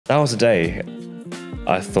that was the day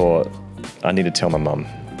I thought I need to tell my mum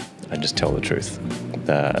and just tell the truth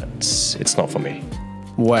that it's not for me.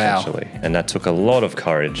 Wow. Actually. And that took a lot of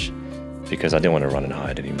courage because I didn't want to run and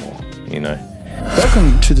hide anymore, you know.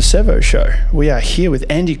 Welcome to the Sevo Show. We are here with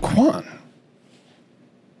Andy Quan.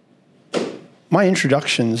 My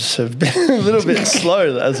introductions have been a little bit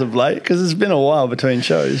slow as of late because it's been a while between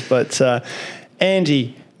shows. But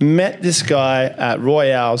Andy met this guy at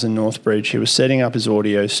Royale's in Northbridge. He was setting up his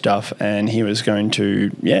audio stuff and he was going to,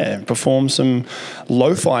 perform some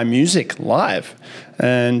lo-fi music live.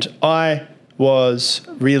 And I was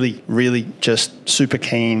really, really just super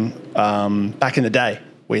keen back in the day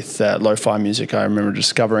with lo-fi music. I remember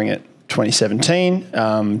discovering it 2017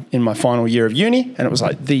 in my final year of uni, and it was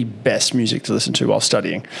like the best music to listen to while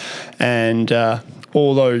studying. And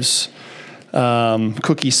all those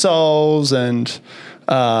Cookie Souls, and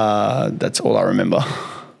that's all I remember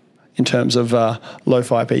in terms of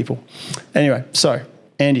lo-fi people. Anyway, so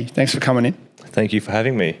Andy, thanks for coming in. Thank you for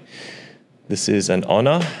having me. This is an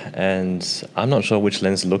honor, and I'm not sure which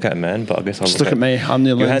lens to look at, man, but I guess I'll just look at me. I'm the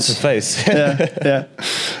your lens. handsome face.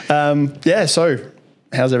 Yeah. So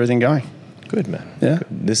how's everything going? Good, man. Yeah.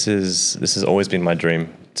 Good. This has always been my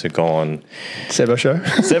dream to go on Sevo Show.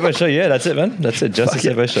 Sevo Show, yeah, that's it, man. That's it. Just a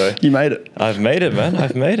Sevo Show. You made it. I've made it, man.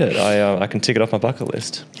 I've made it. I can tick it off my bucket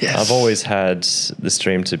list. Yes. I've always had this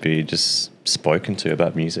dream to be just spoken to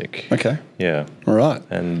about music. Okay. Yeah. All right.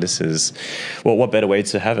 And this is, well, what better way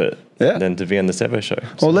to have it than to be on the Sevo Show?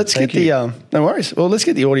 So well, let's get no worries. Well, let's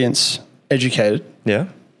get the audience educated. Yeah.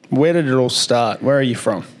 Where did it all start? Where are you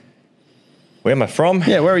from? Where am I from?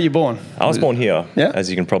 Yeah, where are you born? I was born here, Yeah.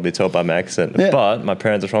 as you can probably tell by my accent. Yeah. But my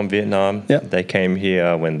parents are from Vietnam. Yeah. They came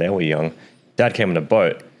here when they were young. Dad came on a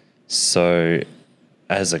boat. So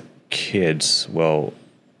as a kid, well,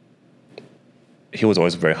 he was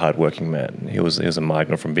always a very hardworking man. He was a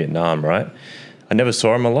migrant from Vietnam, right? I never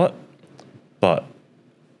saw him a lot, but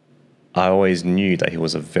I always knew that he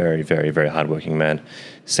was a very, very, very hardworking man.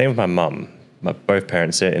 Same with my mum. Both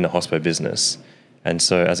parents are in the hospital business. And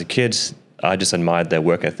so as a kid, I just admired their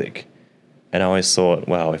work ethic. And I always thought,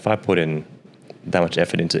 wow, if I put in that much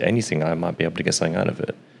effort into anything, I might be able to get something out of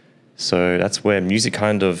it. So that's where music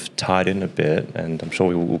kind of tied in a bit, and I'm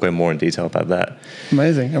sure we'll go more in detail about that.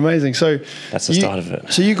 Amazing. So that's the start of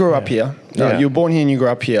it. So you grew up here. You were born here and you grew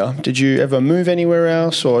up here. Did you ever move anywhere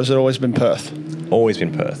else, or has it always been Perth? Always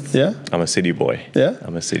been Perth. Yeah? I'm a city boy. Yeah?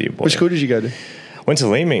 I'm a city boy. Which school did you go to? Went to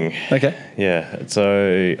Leeming. Okay. Yeah.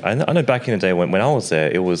 So I know back in the day when I was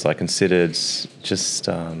there, it was like considered just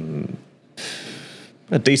a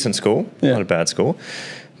decent school, not a bad school.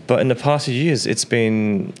 But in the past few years, it's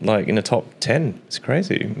been like in the top 10. It's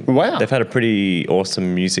crazy. Wow. They've had a pretty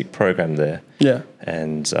awesome music program there. Yeah.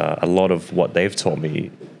 And a lot of what they've taught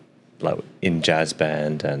me, like in jazz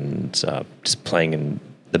band and just playing in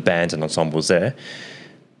the bands and ensembles there,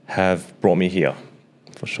 have brought me here.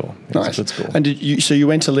 For sure. Nice. That's cool. And so you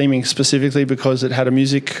went to Leeming specifically because it had a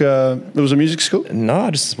music, it was a music school? No,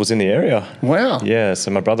 I just was in the area. Wow. Yeah,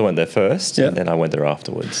 so my brother went there first, and then I went there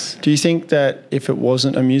afterwards. Do you think that if it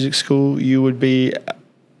wasn't a music school, you would be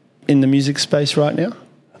in the music space right now?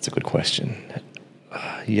 That's a good question.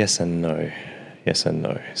 Yes and no. Yes and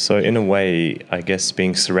no. So in a way, I guess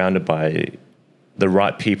being surrounded by the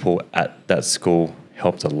right people at that school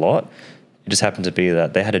helped a lot. It just happened to be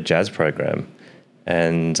that they had a jazz program.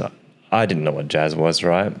 And I didn't know what jazz was,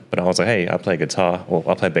 right? But I was like, hey, I play guitar, or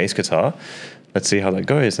I play bass guitar. Let's see how that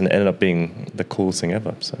goes. And it ended up being the coolest thing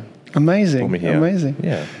ever. So amazing.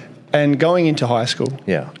 Yeah. And going into high school,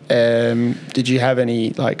 did you have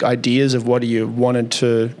any like ideas of what you wanted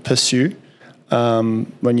to pursue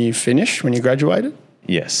when you graduated?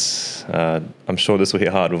 Yes. I'm sure this will hit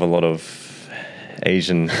hard with a lot of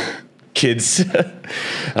Asian kids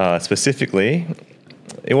specifically.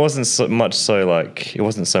 It wasn't so much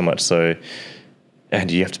so,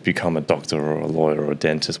 and you have to become a doctor or a lawyer or a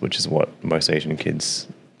dentist, which is what most Asian kids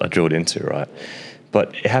are drilled into, right?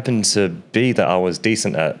 But it happened to be that I was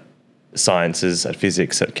decent at sciences, at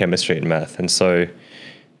physics, at chemistry and math. And so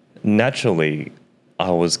naturally,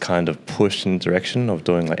 I was kind of pushed in the direction of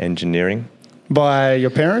doing like engineering. By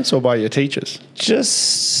your parents or by your teachers?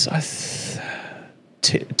 Just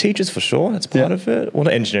teachers for sure. That's part of it. Well,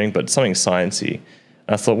 not engineering, but something sciencey.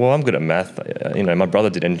 I thought, well, I'm good at math. My brother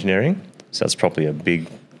did engineering, so that's probably a big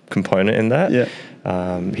component in that. Yeah.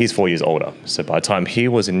 He's 4 years older, so by the time he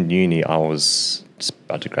was in uni, I was just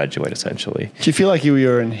about to graduate, essentially. Do you feel like you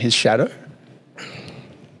were in his shadow?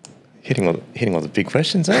 Hitting all the big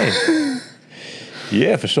questions, eh?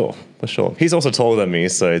 Yeah, for sure. He's also taller than me,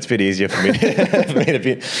 so it's a bit easier for me, for me to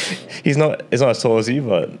be. He's not as tall as you,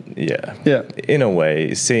 but yeah. Yeah. In a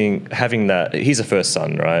way, having that, he's the first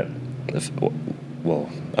son, right? Well,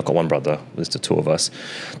 I've got one brother. There's the two of us.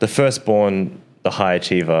 The firstborn, the high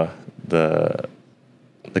achiever, the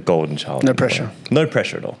golden child. No pressure. No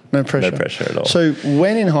pressure at all. No pressure at all. So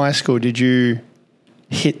when in high school did you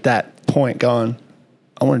hit that point going,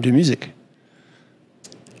 I want to do music?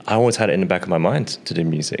 I always had it in the back of my mind to do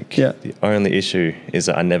music. Yeah. The only issue is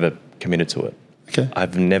that I never committed to it. Okay.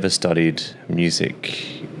 I've never studied music,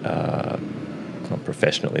 not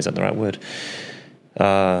professionally, is that the right word?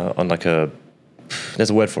 There's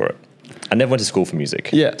a word for it. I never went to school for music,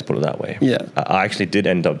 to put it that way. Yeah. I actually did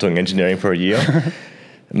end up doing engineering for a year,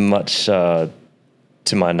 much to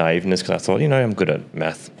my naiveness, because I thought, I'm good at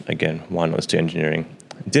math. Again, why not do engineering?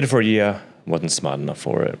 Did it for a year, wasn't smart enough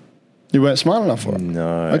for it. You weren't smart enough for it?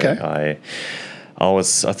 No. Okay. I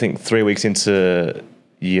was, I think, 3 weeks into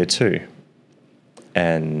year 2,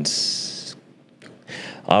 and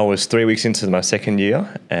I was 3 weeks into my second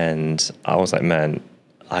year, and I was like, man,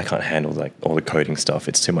 I can't handle all the coding stuff.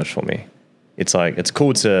 It's too much for me. It's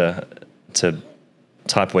cool to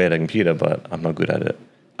type away at a computer, but I'm not good at it.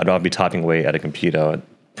 I'd rather be typing away at a computer,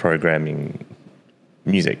 programming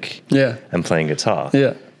music, and playing guitar.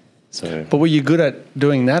 Yeah. So, but were you good at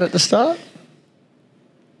doing that at the start?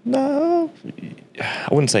 No, I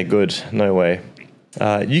wouldn't say good. No way.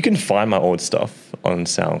 You can find my old stuff on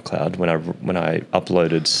SoundCloud when I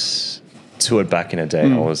uploaded to it back in a day.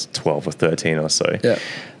 I was 12 or 13 or so. Yeah.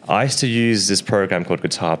 I used to use this program called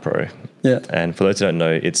Guitar Pro. Yeah. And for those who don't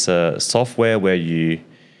know, it's a software where you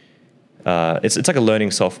it's like a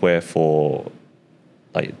learning software for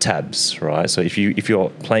like tabs, right? So if you're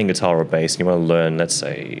playing guitar or bass and you want to learn, let's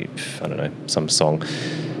say, I don't know, some song,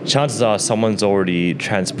 chances are someone's already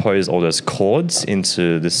transposed all those chords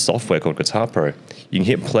into this software called Guitar Pro. You can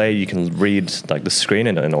hit play, you can read like the screen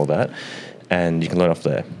and all that, and you can learn off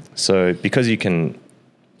there. So because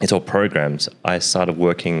it's all programs, I started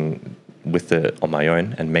working with it on my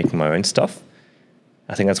own and making my own stuff.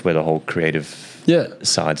 I think that's where the whole creative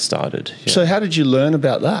side started. Yeah. So how did you learn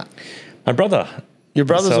about that? My brother. Your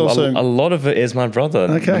brother's so also... A lot of it is my brother.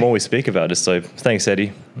 Okay. The more we speak about it. So thanks,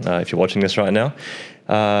 Eddie, if you're watching this right now.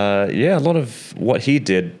 A lot of what he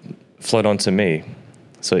did flowed onto me.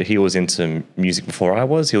 So he was into music before I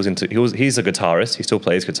was. He's a guitarist. He still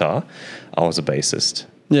plays guitar. I was a bassist.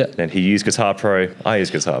 Yeah. And he used Guitar Pro. I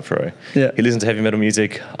used Guitar Pro. Yeah. He listened to heavy metal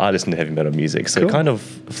music. I listened to heavy metal music. So cool. It kind of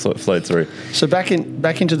flowed through. So back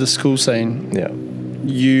into the school scene. Yeah.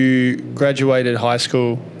 You graduated high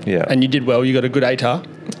school. Yeah. And you did well. You got a good ATAR.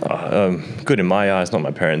 Good in my eyes, not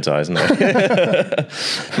my parents' eyes. No.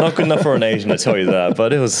 Not good enough for an Asian, I tell you that.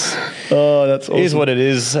 But it was. Oh, that's awesome. It is what it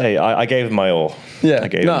is. Hey, I gave it my all. Yeah.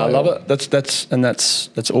 I love it.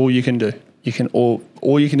 That's all you can do.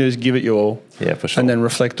 All you can do is give it your all. Yeah, for sure. And then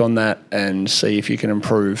reflect on that and see if you can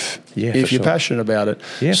improve. Yeah, if you're passionate about it.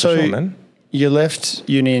 Yeah, so for sure, man. You left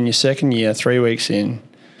uni in your second year, 3 weeks in,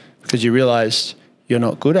 because you realised you're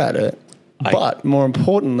not good at it. But more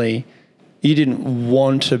importantly, you didn't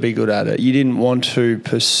want to be good at it. You didn't want to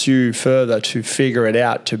pursue further to figure it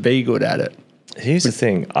out to be good at it. Here's the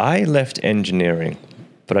thing. I left engineering,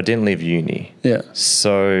 but I didn't leave uni. Yeah.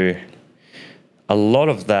 So a lot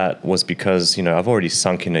of that was because, I've already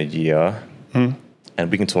sunk in a year, and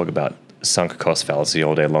we can talk about sunk cost fallacy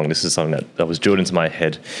all day long. This is something that was drilled into my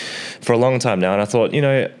head for a long time now. And I thought,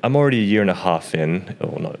 I'm already a year and a half in,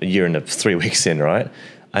 or not, a year and 3 weeks in, right?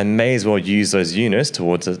 I may as well use those units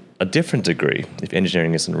towards a different degree if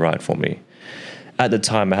engineering isn't right for me. At the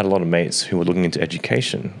time, I had a lot of mates who were looking into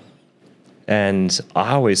education. And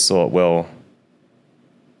I always thought, well,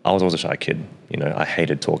 I was always a shy kid. I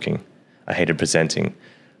hated talking. I hated presenting.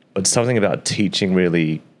 But something about teaching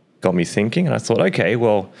really got me thinking. And I thought, okay,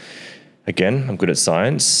 well, again, I'm good at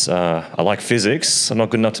science. I like physics. I'm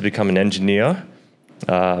not good enough to become an engineer.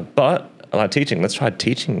 But I like teaching. Let's try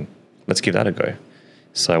teaching. Let's give that a go.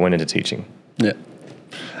 So I went into teaching. Yeah.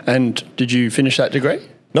 And did you finish that degree?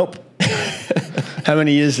 Nope. How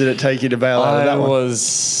many years did it take you to bail out of that one?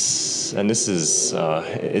 And this is,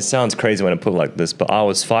 it sounds crazy when I put it like this, but I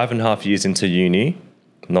was 5.5 years into uni,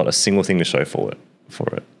 not a single thing to show for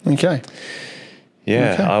it. Okay.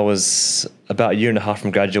 Yeah, okay. I was about a year and a half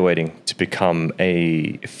from graduating to become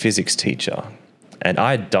a physics teacher. And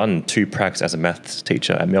I had done 2 pracs as a maths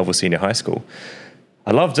teacher at Melville Senior High School.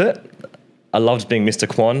 I loved it. I loved being Mr.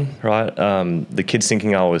 Quan, right? The kids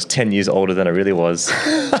thinking I was 10 years older than I really was.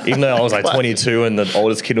 Even though I was like 22 and the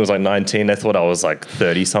oldest kid was like 19, they thought I was like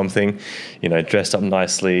 30 something, you know, dressed up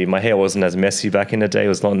nicely. My hair wasn't as messy back in the day. It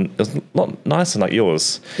was a lot nicer like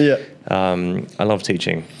yours. Yeah. I love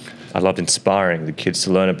teaching. I loved inspiring the kids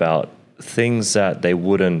to learn about things that they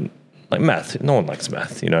wouldn't, like math. No one likes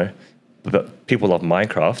math, you know, but people love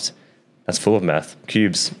Minecraft. That's full of math.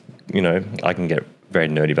 Cubes, you know, I can get very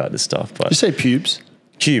nerdy about this stuff. But You say pubes?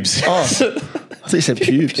 cubes. Oh, I thought you said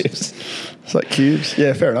pubes. It's like cubes.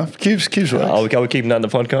 Yeah, fair enough. Cubes works. Are we keeping that in the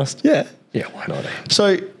podcast? Yeah. Yeah, why not?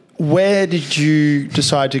 So where did you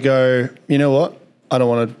decide to go, you know what, I don't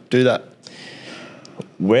want to do that?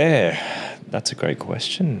 Where? That's a great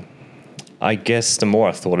question. I guess the more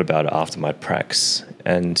I thought about it after my pracs,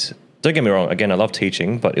 and don't get me wrong, again, I love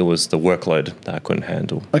teaching, but it was the workload that I couldn't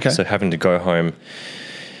handle. Okay. So having to go home,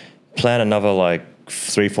 plan another like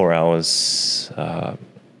 3-4 hours,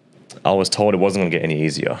 I was told it wasn't going to get any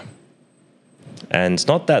easier. And it's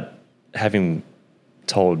not that having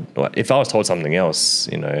told, if I was told something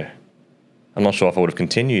else, you know, I'm not sure if I would have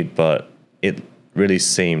continued, but it really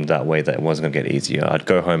seemed that way, that it wasn't going to get easier. I'd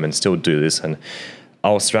go home and still do this. And I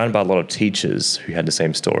was surrounded by a lot of teachers who had the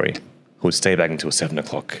same story, who would stay back until 7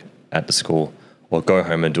 o'clock at the school or go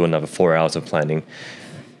home and do another 4 hours of planning.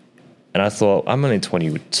 And I thought, I'm only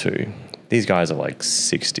 22. These guys are like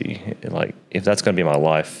 60. Like, if that's going to be my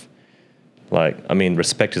life, like, I mean,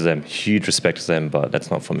 respect to them, huge respect to them, but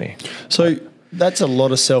that's not for me. So that's a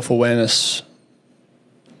lot of self-awareness,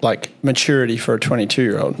 like maturity for a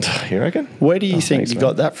 22-year-old. You reckon? Where do you think thanks, you man.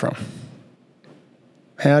 got that from?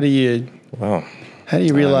 How do you Wow.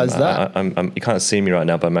 realize that? You can't see me right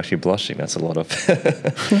now, but I'm actually blushing. That's a lot of...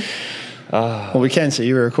 Well, we can see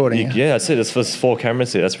you were recording. Yeah, that's it. It's for 4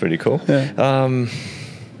 cameras here. That's pretty cool. Yeah.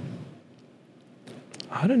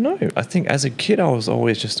 I don't know. I think as a kid, I was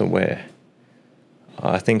always just aware.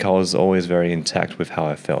 I think I was always very intact with how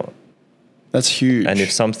I felt. That's huge. And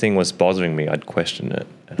if something was bothering me, I'd question it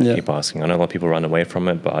and I'd keep asking. I know a lot of people run away from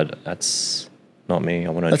it, but that's not me. I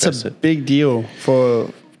want to address it. That's a big deal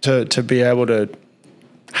to be able to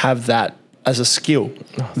have that as a skill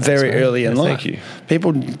very early in life. Thank you.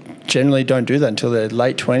 People generally don't do that until their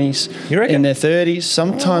late 20s. You reckon? In their 30s,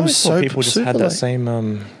 sometimes people just had that late.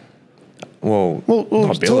 same... Well,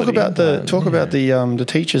 talk about the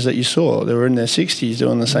teachers that you saw. They were in their 60s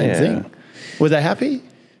doing the same thing. Were they happy?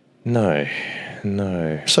 No.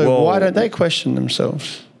 So why don't they question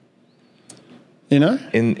themselves? You know?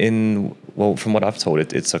 Well, from what I've told,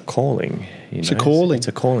 it's a calling. It's a calling. It's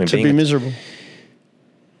a calling. To be miserable.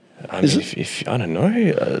 I mean, if I don't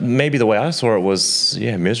know, maybe the way I saw it was,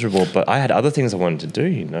 miserable, but I had other things I wanted to do,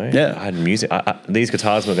 you know? Yeah. I had music. These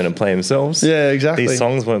guitars weren't going to play themselves. Yeah, exactly. These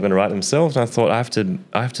songs weren't going to write themselves. And I thought I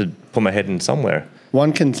have to put my head in somewhere.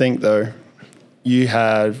 One can think, though, you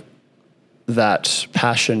had that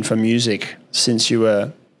passion for music since you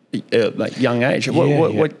were like young age.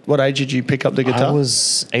 What age did you pick up the guitar? I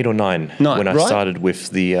was 8 or 9 when I started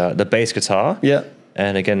with the bass guitar. Yeah.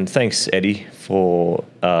 And again, thanks, Eddie, for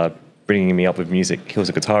bringing me up with music. He was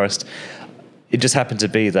a guitarist. It just happened to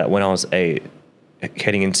be that when I was 8,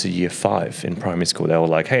 heading into year 5 in primary school, they were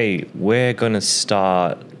like, hey, we're going to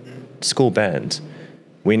start school band.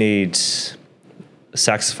 We need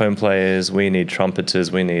saxophone players. We need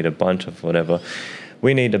trumpeters. We need a bunch of whatever.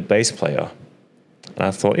 We need a bass player. And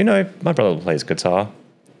I thought, my brother plays guitar.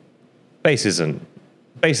 Bass is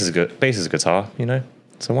good. Bass is guitar,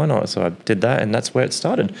 So why not? So I did that, and that's where it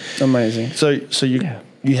started. Amazing. So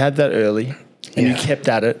you had that early, and you kept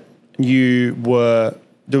at it. You were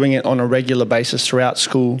doing it on a regular basis throughout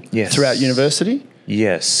school, throughout university?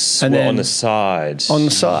 Yes. And then on the side. On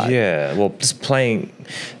the side? Yeah. Well, just playing.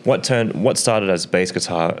 What started as bass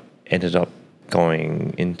guitar ended up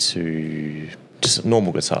going into just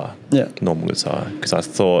normal guitar. Yeah. Normal guitar. Because I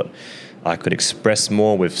thought I could express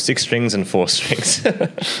more with 6 strings and 4 strings.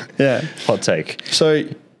 Yeah. Hot take. So,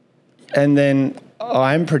 and then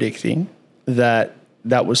I'm predicting that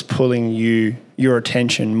was pulling your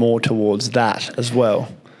attention more towards that as well.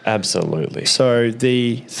 Absolutely. So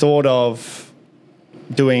the thought of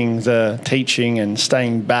doing the teaching and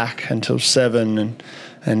staying back until 7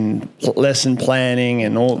 and lesson planning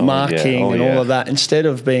and all marking all of that, instead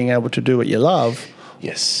of being able to do what you love,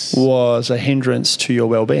 was a hindrance to your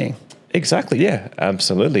well-being. Exactly, yeah,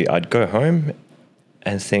 absolutely. I'd go home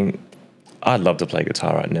and think, I'd love to play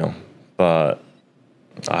guitar right now, but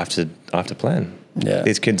I have to plan. Yeah.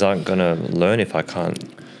 These kids aren't going to learn if I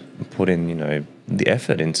can't put in, the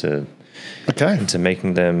effort into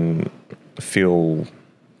making them feel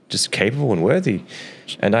just capable and worthy.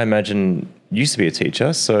 And I imagine used to be a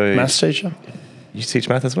teacher, so Maths teacher. you teach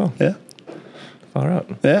math as well. Yeah. Far out.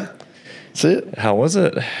 Yeah. That's it. How was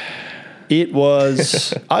it? It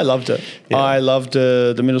was, I loved it. Yeah. I loved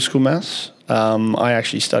the middle school maths. I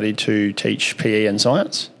actually studied to teach PE and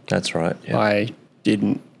science. That's right. Yeah. I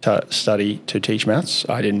didn't study to teach maths.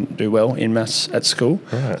 I didn't do well in maths at school.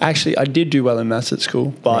 Right. Actually, I did do well in maths at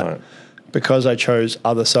school, but Right. because I chose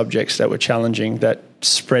other subjects that were challenging, that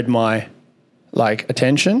spread my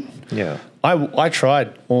attention. Yeah. I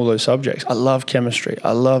tried all those subjects. I loved chemistry.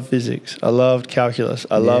 I loved physics. I loved calculus.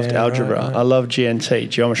 I loved algebra. Right. I loved GNT,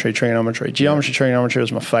 geometry, trigonometry. Trigonometry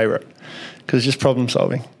was my favorite because it's just problem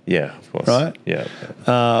solving. Yeah, of course. Right?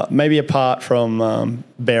 Yeah. Maybe apart from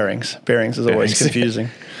bearings. Bearings is always Bearings. confusing.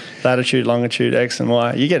 Latitude, longitude, X and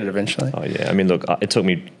Y. You get it eventually. Oh, yeah. I mean, look, it took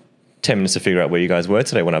me 10 minutes to figure out where you guys were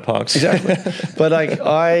today when I parked. Exactly. But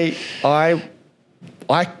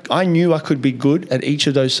I knew I could be good at each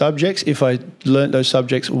of those subjects if I learnt those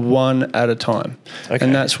subjects one at a time. Okay.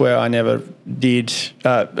 And that's where I never did.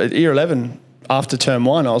 At year 11, after term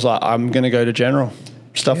 1, I was like, I'm going to go to general.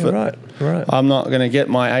 Stuff it. Right. I'm not going to get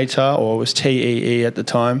my ATAR, or it was TEE at the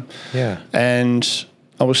time. Yeah. And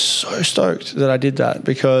I was so stoked that I did that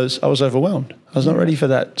because I was overwhelmed. I was not ready for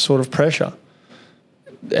that sort of pressure.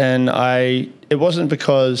 And it wasn't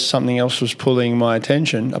because something else was pulling my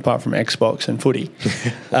attention apart from Xbox and footy.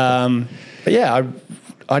 But yeah,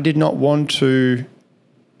 I did not want to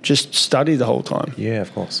just study the whole time. Yeah,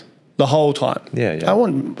 of course. The whole time. Yeah.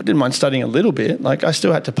 I didn't mind studying a little bit. I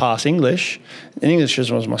still had to pass English. And English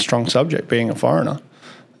just was my strong subject, being a foreigner.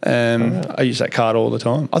 I use that card all the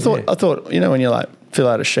time. I thought, when you fill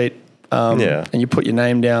out a sheet, and you put your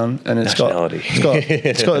name down, and it's got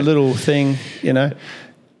a little thing,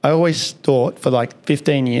 I always thought for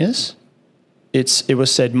 15 years, it was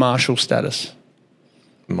said martial status.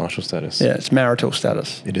 Martial status. Yeah, it's marital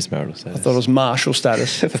status. It is marital status. I thought it was martial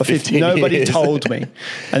status for 15 Nobody years. told me.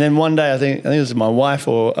 And then one day, I think it was my wife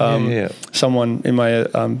or someone in my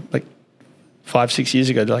 5-6 years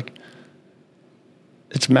ago, they're like,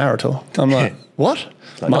 it's marital. I'm like, what?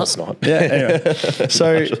 No, it's not. Yeah, anyway.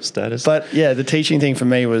 So, Martial status. But yeah, the teaching thing for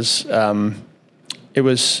me was, it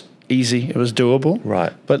was easy. It was doable.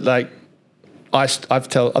 Right. But I've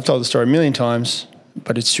told the story a million times,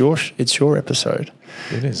 but it's your episode.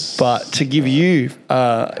 It is. But to give you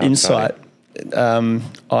insight, I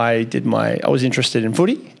was interested in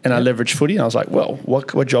footy, and I leveraged footy, and I was like, well,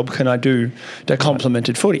 what job can I do that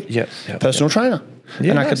complemented footy? Yep. Personal trainer.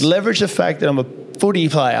 Yeah, and I could leverage the fact that I'm a footy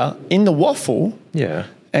player in the waffle. Yeah.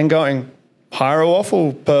 And going, hire a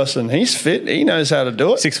waffle person. He's fit. He knows how to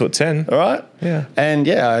do it. 6'10". All right. Yeah. And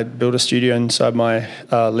I built a studio inside my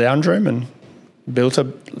lounge room and built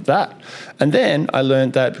that. And then I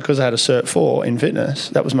learned that because I had a Cert 4 in fitness,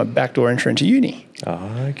 that was my backdoor entry into uni. Oh,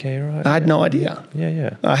 okay, right. I had no idea.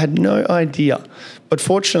 Yeah. I had no idea. But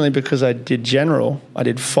fortunately, because I did general, I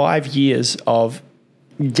did 5 years of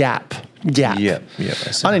gap. Yeah.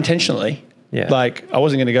 Unintentionally. Yeah. I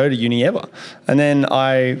wasn't going to go to uni ever. And then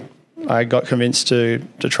I got convinced to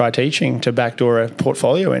try teaching, to backdoor a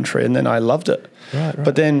portfolio entry, and then I loved it. Right.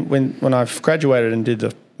 But then when I graduated and did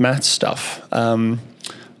the maths stuff, the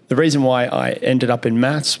reason why I ended up in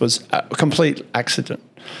maths was a complete accident.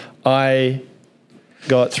 I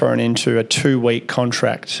got thrown into a 2-week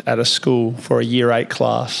contract at a school for a year 8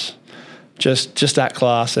 class. Just that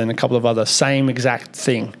class and a couple of other same exact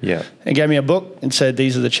thing. Yeah. And gave me a book and said,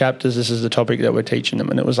 these are the chapters, this is the topic that we're teaching them.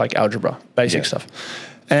 And it was algebra, basic stuff.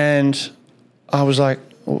 And I was like,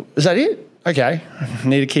 well, is that it? Okay. I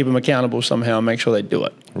need to keep them accountable somehow and make sure they do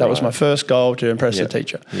it. That was my first goal, to impress the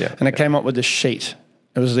teacher. Yeah. And I came up with this sheet.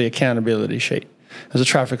 It was the accountability sheet. It was a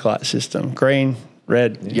traffic light system, green,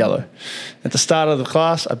 red, yellow. At the start of the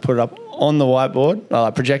class, I put it up on the whiteboard. I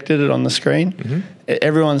projected it on the screen.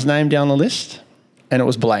 Everyone's name down the list, and it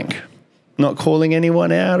was blank. Not calling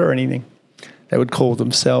anyone out or anything. They would call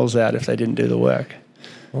themselves out if they didn't do the work.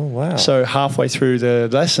 Oh, wow. So halfway through the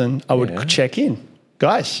lesson, I would check in.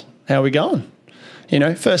 Guys, how are we going?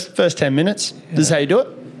 First 10 minutes, this is how you do it.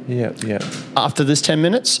 Yeah. After this 10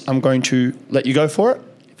 minutes, I'm going to let you go for it.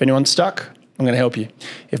 If anyone's stuck, I'm going to help you.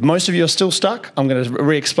 If most of you are still stuck, I'm going to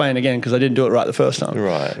re-explain again because I didn't do it right the first time.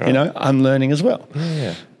 Right. I'm learning as well.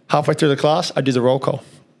 Yeah. Halfway through the class, I do the roll call.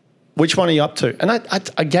 Which one are you up to? And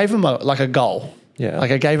I gave them a goal. Yeah.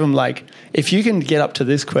 I gave them if you can get up to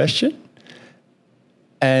this question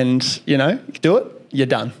and, do it, you're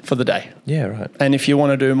done for the day. Yeah, right. And if you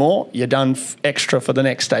want to do more, you're done extra for the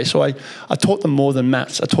next day. So I taught them more than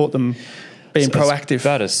maths. I taught them being proactive.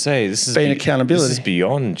 About to say, this is being accountability. This is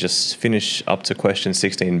beyond just finish up to question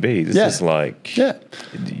 16B. This is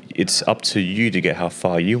it's up to you to get how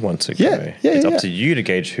far you want to go. Yeah, It's up to you to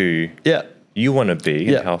gauge who you want to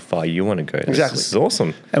be and how far you want to go. Exactly. This is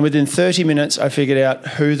awesome. And within 30 minutes, I figured out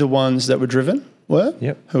who the ones that were driven were,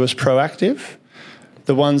 who was proactive,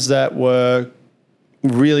 the ones that were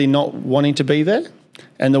really not wanting to be there,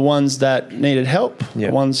 and the ones that needed help,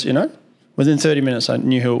 the ones, you know, within 30 minutes I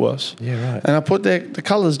knew who it was. Yeah, right. And I put the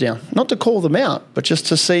colours down, not to call them out, but just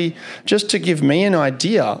to see, just to give me an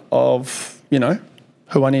idea of, you know,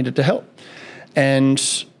 who I needed to help.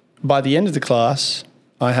 And by the end of the class,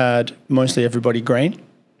 I had mostly everybody green,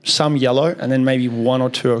 some yellow, and then maybe one or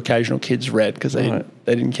two occasional kids red because they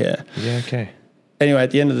didn't care. Yeah, okay. Anyway,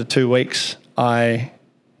 at the end of the 2 weeks, I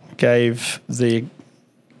gave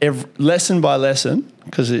lesson by lesson,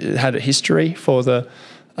 because it had a history for like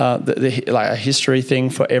a history thing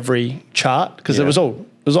for every chart, because it was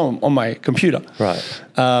on my computer. Right.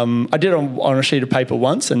 I did it on a sheet of paper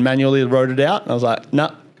once and manually wrote it out, and I was like,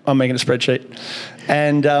 nah, I'm making a spreadsheet.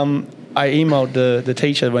 And I emailed the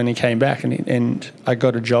teacher when he came back, and I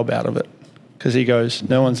got a job out of it. Because he goes,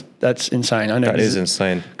 that's insane. I know that is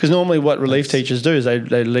insane. Because normally what relief teachers do is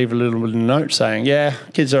they leave a little bit of a note saying, yeah,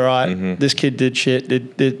 kid's all right, this kid did shit,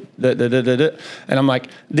 and I'm like,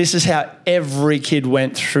 this is how every kid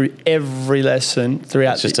went through every lesson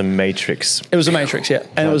throughout. It's just a matrix. It was a matrix, yeah.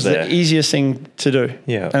 And it was the easiest thing to do.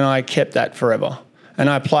 Yeah. And I kept that forever. And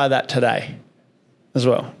I apply that today as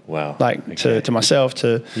well. Wow. Like to myself,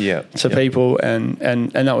 to people, and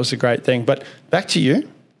that was a great thing. But back to you.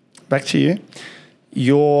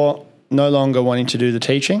 You're no longer wanting to do the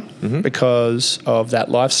teaching because of that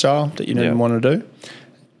lifestyle that you didn't want to do,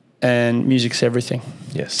 and music's everything.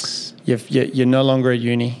 Yes. You're no longer at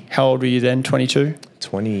uni. How old were you then? 22?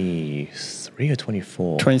 23 or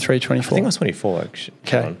 24? 23, 24. I think I was 24 actually.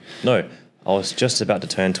 Okay. No, I was just about to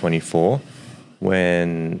turn 24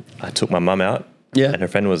 when I took my mum out and her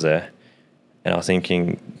friend was there, and I was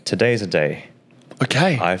thinking, today's a day.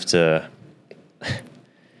 Okay. I have to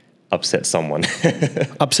upset someone.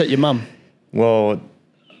 Upset your mum? Well,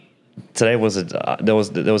 today was there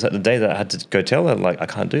was the day that I had to go tell her, like, I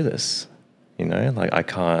can't do this. You know, like I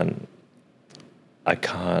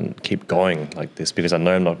can't keep going like this because I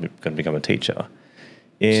know I'm not going to become a teacher.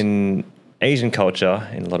 In Asian culture,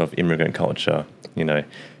 in a lot of immigrant culture, you know,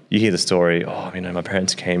 you hear the story, oh, you know, my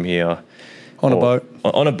parents came here on a boat.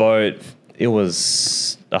 On a boat. It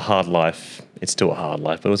was a hard life. It's still a hard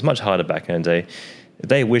life, but it was much harder back in the day.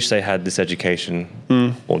 They wish they had this education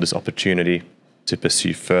or this opportunity to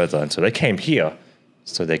pursue further. And so they came here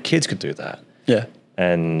so their kids could do that. Yeah.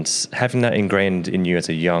 And having that ingrained in you as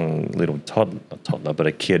a young little toddler, but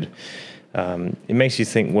a kid, it makes you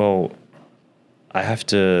think, well, I have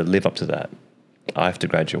to live up to that. I have to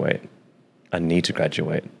graduate. I need to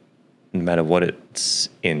graduate, no matter what it's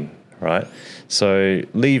in, right? So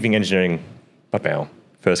leaving engineering,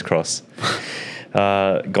 first cross.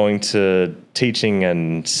 Going to teaching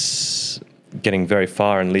and getting very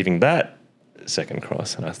far and leaving that, second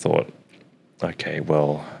cross. And I thought, okay,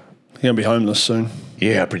 well, you're going to be homeless soon.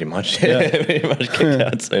 Yeah, pretty much. Yeah. Pretty much kicked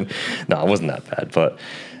out soon. No, it wasn't that bad. But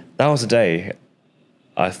that was the day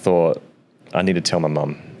I thought I need to tell my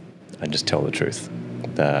mum and just tell the truth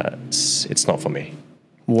that it's not for me.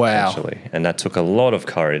 Wow. Actually. And that took a lot of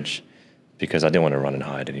courage because I didn't want to run and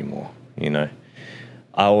hide anymore, you know.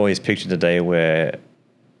 I always pictured the day where,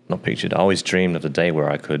 I always dreamed of the day where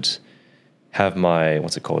I could have my,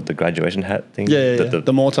 what's it called, the graduation hat thing?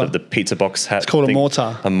 The mortar. The pizza box hat. It's called thing. a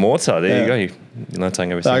mortar. A mortar, there you go. You learn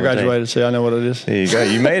something every single day. I graduated, so I know what it is. There you go.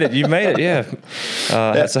 You made it,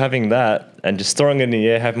 yeah. So having that and just throwing it in the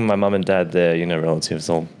air, having my mum and dad there, you know, relatives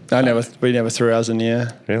all. We never threw ours in the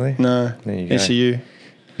air. Really? No. There you go. ECU.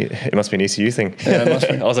 It must be an ECU thing. Yeah, it must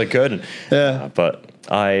be. I was like, Curtin. Yeah. But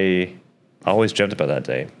I always dreamt about that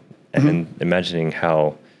day and imagining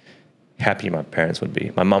how happy my parents would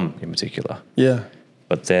be, my mum in particular. Yeah.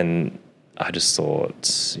 But then I just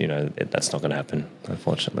thought, you know, that's not going to happen,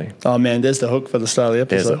 unfortunately. Oh, man, there's the hook for the start of the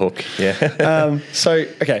episode. There's the hook, yeah. So,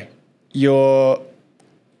 okay, you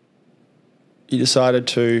decided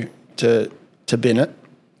to bin it.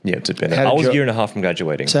 Yeah, to bin it. I was a year and a half from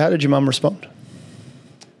graduating. So how did your mum respond?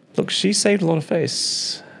 Look, she saved a lot of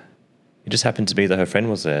face. It just happened to be that her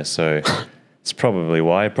friend was there, so it's probably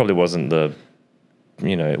why. It probably wasn't the,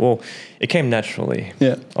 you know, well, it came naturally.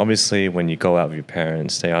 Yeah. Obviously, when you go out with your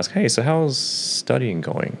parents, they ask, hey, so how's studying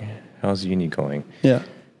going? How's uni going? Yeah.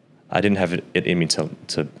 I didn't have it in me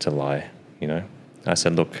to lie, you know. I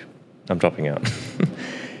said, look, I'm dropping out.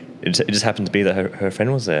 It just happened to be that her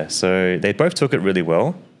friend was there. So they both took it really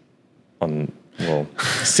well,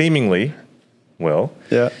 seemingly well.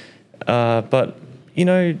 Yeah. But, you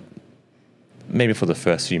know, maybe for the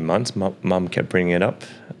first few months, mum kept bringing it up,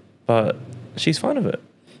 but she's fine with it.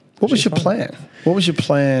 What was your plan? What was your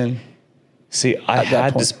plan? See, I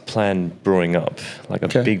had this plan brewing up, like a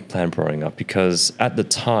big plan brewing up, because at the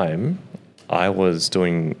time I was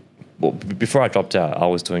doing, well, before I dropped out, I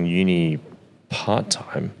was doing uni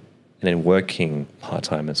part-time and then working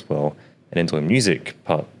part-time as well, and then doing music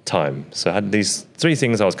part-time. So I had these 3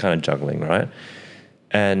 things I was kind of juggling, right?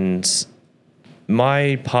 And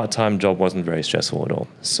my part-time job wasn't very stressful at all.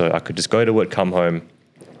 So I could just go to work, come home.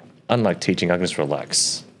 Unlike teaching, I can just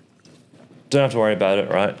relax. Don't have to worry about it,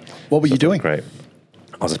 right? What were you doing? Great.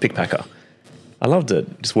 I was a pickpacker. I loved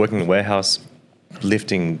it. Just working in the warehouse,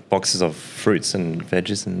 lifting boxes of fruits and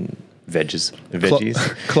veggies.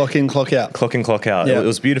 Clock in, clock out. Clock in, clock out. Yeah. It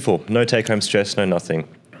was beautiful. No take-home stress, no nothing.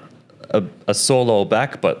 A sore lower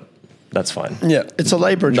back, but that's fine. Yeah, it's a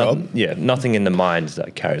labour job. Yeah, nothing in the mind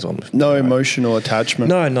that carries on with No emotional attachment.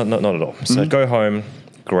 No, not at all. So go home,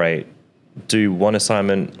 great. Do one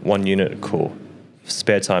assignment, 1 unit, cool.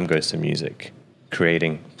 Spare time goes to music,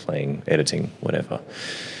 creating, playing, editing, whatever.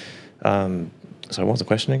 So what was the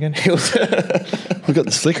question again? We've got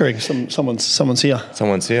this flickering. Someone's here.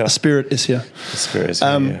 Someone's here. A spirit is here. The spirit is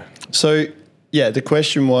here, yeah. So, yeah, the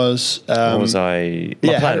question was... what was my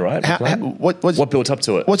plan, right? What built up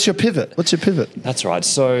to it? What's your pivot? That's right.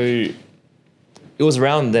 So it was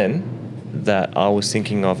around then that I was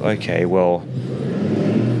thinking of, okay, well,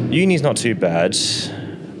 uni's not too bad,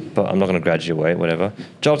 but I'm not going to graduate, whatever.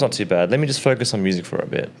 Job's not too bad. Let me just focus on music for a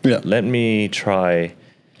bit. Yeah. Let me try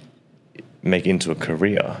make it into a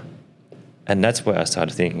career. And that's where I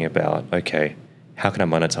started thinking about, okay, how can I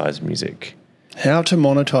monetize music? How to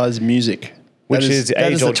monetize music. Which is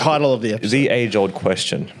the title of the episode. The age-old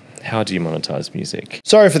question. How do you monetize music?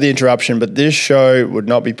 Sorry for the interruption, but this show would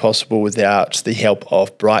not be possible without the help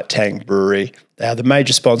of Bright Tank Brewery. They are the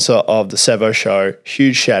major sponsor of the Sevo Show.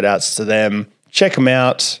 Huge shout outs to them. Check them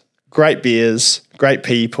out. Great beers, great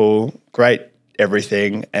people, great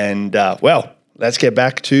everything. And, let's get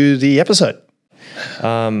back to the episode.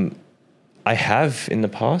 I have in the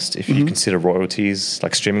past, if you consider royalties,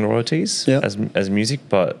 like streaming royalties as music,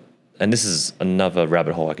 and this is another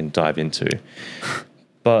rabbit hole I can dive into.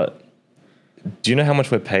 But do you know how much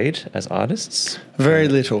we're paid as artists? Very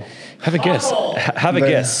little. Have a guess.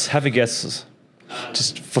 Have a guess.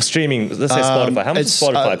 Just for streaming, let's say Spotify. How much does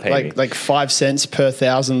Spotify pay me? Like 5 cents per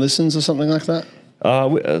 1,000 listens or something like that?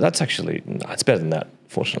 That's actually, it's better than that,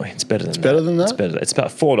 fortunately. It's better than that. Better than that? It's better. It's about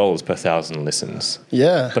 $4 per 1,000 listens.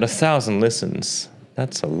 Yeah. But 1,000 listens,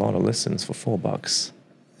 that's a lot of listens for $4.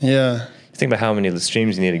 Yeah. Think about how many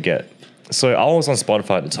streams you need to get. So I was on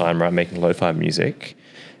Spotify at the time, right, making lo-fi music.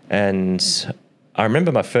 And I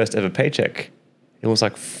remember my first ever paycheck. It was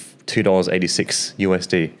like $2.86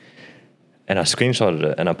 USD. And I screenshotted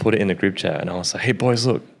it and I put it in the group chat and I was like, hey boys,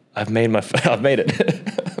 look, I've made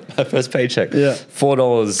it. My first paycheck. Yeah.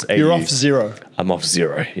 $4.80. You're off zero. I'm off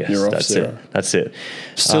zero. Yes. You're off that's zero. That's it.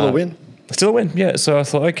 Still a win. Still a win. Yeah. So I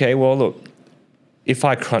thought, okay, well, look, if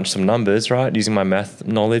I crunch some numbers, right, using my math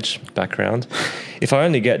knowledge background, if I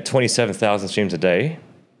only get 27,000 streams a day,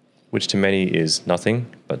 which to many is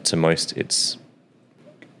nothing, but to most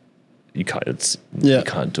you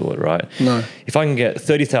can't do it, right? No. If I can get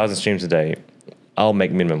 30,000 streams a day, I'll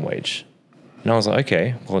make minimum wage. And I was like,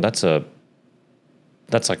 okay, well, that's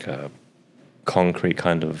like a concrete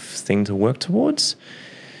kind of thing to work towards.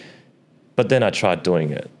 But then I tried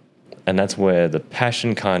doing it. And that's where the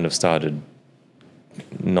passion kind of started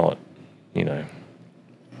not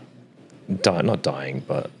dying,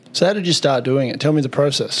 but... So how did you start doing it? Tell me the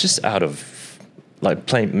process. Just out of,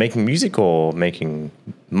 like, making music or making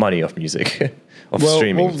money off music,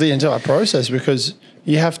 streaming. Well, the entire process, because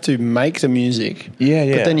you have to make the music.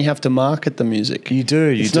 Yeah. But then you have to market the music. You do.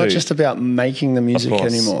 It's not just about making the music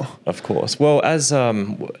anymore. Of course. Well, as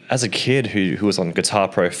a kid who was on Guitar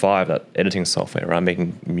Pro 5, that editing software, right,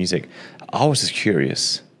 making music, I was just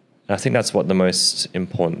curious. And I think that's what the most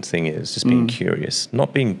important thing is, just being curious.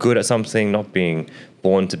 Not being good at something, not being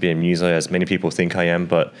born to be a muso, as many people think I am,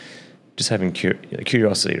 but just having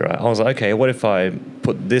curiosity, right? I was like, okay, what if I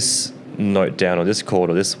put this note down or this chord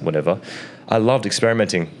or this whatever? I loved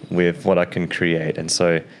experimenting with what I can create. And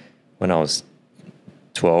so when I was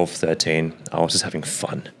 12, 13, I was just having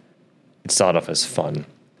fun. It started off as fun.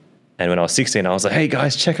 And when I was 16, I was like, hey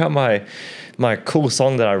guys, check out my cool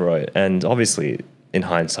song that I wrote. And obviously, in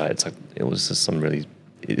hindsight, it's like, it was just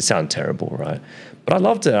it sounded terrible, right? But I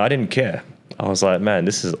loved it. I didn't care. I was like, man,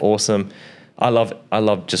 this is awesome. I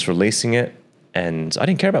love just releasing it. And I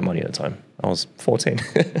didn't care about money at the time. I was 14.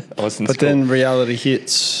 I was in school. Then reality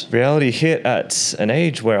hits. Reality hit at an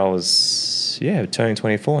age where I was, turning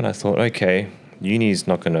 24. And I thought, okay, Uni's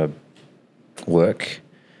not going to work.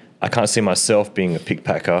 I can't see myself being a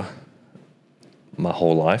pickpacker my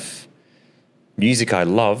whole life. Music I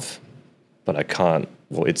love, but I can't.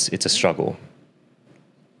 Well, it's a struggle.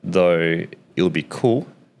 Though it would be cool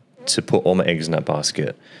to put all my eggs in that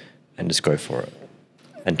basket and just go for it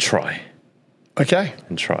and try. Okay.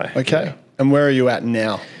 And try. Okay. Yeah. And where are you at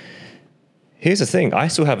now? Here's the thing. I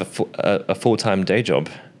still have a full-time day job.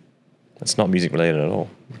 It's not music related at all.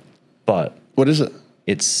 But what is it?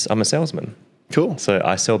 I'm a salesman. Cool. So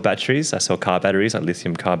I sell batteries. I sell car batteries, like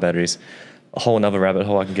lithium car batteries. A whole another rabbit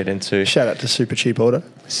hole I can get into. Shout out to Super Cheap Auto.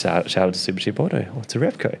 Shout out to Super Cheap Auto or to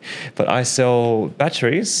Revco. But I sell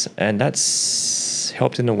batteries, and that's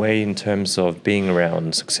helped in a way in terms of being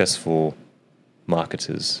around successful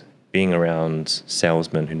marketers, being around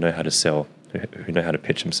salesmen who know how to sell, who know how to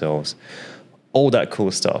pitch themselves, all that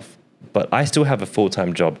cool stuff. But I still have a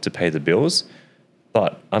full-time job to pay the bills.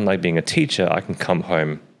 But unlike being a teacher, I can come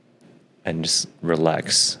home and just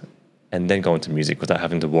relax and then go into music without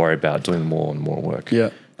having to worry about doing more and more work. Yeah.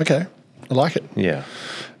 Okay. I like it. Yeah.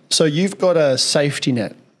 So you've got a safety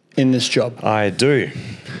net in this job. I do.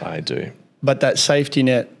 But that safety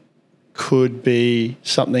net could be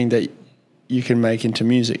something that you can make into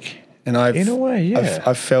music. And in a way, yeah.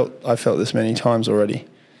 I've felt this many times already.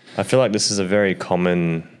 I feel like this is a very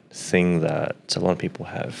common thing that a lot of people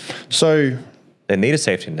have. So they need a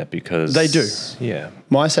safety net because they do. Yeah.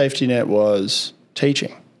 My safety net was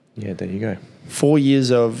teaching. Yeah, there you go. 4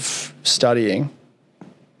 years of studying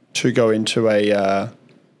to go into a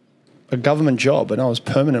government job, and I was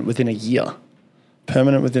permanent within a year.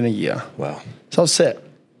 Wow. So I was set.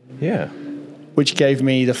 Yeah. Which gave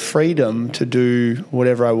me the freedom to do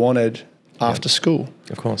whatever I wanted after school.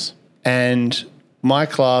 Of course. And my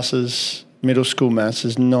classes, middle school maths,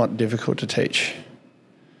 is not difficult to teach.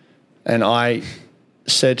 And I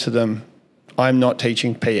said to them, I'm not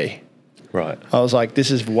teaching PE. Right. I was like, this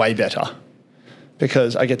is way better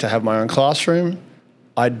because I get to have my own classroom.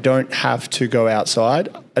 I don't have to go outside.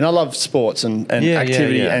 And I love sports and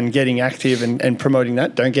activity and getting active and promoting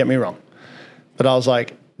that. Don't get me wrong. But I was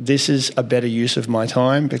like, this is a better use of my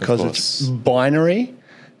time because it's binary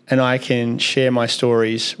and I can share my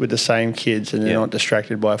stories with the same kids and they're not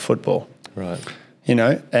distracted by football. Right. You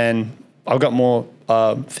know, and I've got more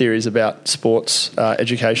theories about sports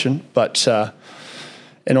education, but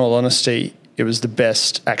in all honesty, it was the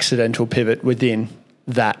best accidental pivot within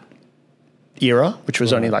that era, which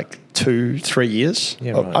was only like 2-3 years.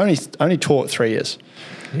 Yeah, right. I only taught 3 years.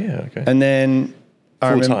 Yeah, okay. And then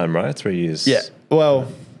full time, right? 3 years. Yeah.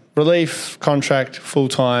 Well, relief, contract, full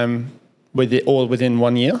time, all within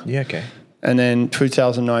 1 year. Yeah, okay. And then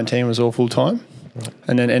 2019 was all full time. Right.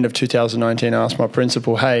 And then end of 2019, I asked my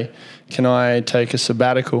principal, hey, can I take a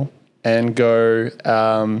sabbatical and go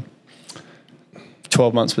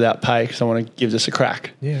 12 months without pay because I want to give this a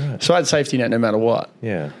crack. Yeah, right. So I had safety net no matter what.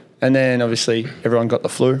 Yeah. And then obviously everyone got the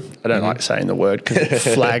flu. I don't like saying the word because it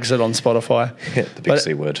flags it on Spotify. The big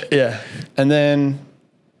C word. Yeah. And then,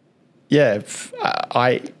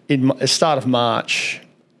 in the start of March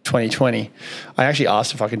 2020, I actually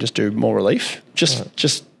asked if I could just do more relief, just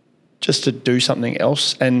to do something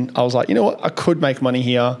else. And I was like, you know what? I could make money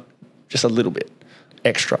here just a little bit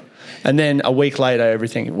extra. And then a week later,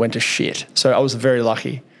 everything went to shit. So I was very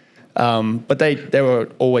lucky. But they were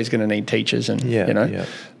always going to need teachers and, you know. Yeah.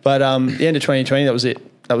 But the end of 2020, that was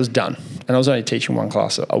it. That was done. And I was only teaching one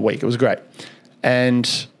class a week. It was great.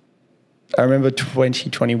 And I remember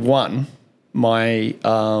 2021, my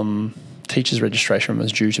teacher's registration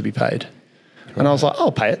was due to be paid. Right. And I was like,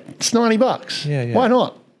 I'll pay it. It's $90. Yeah. Why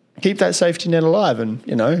not? Keep that safety net alive. And,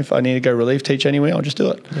 you know, if I need to go relief teach anywhere, I'll just do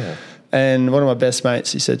it. Yeah. And one of my best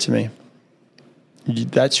mates, he said to me,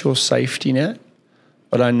 that's your safety net,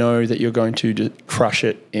 but I know that you're going to crush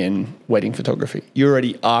it in wedding photography. You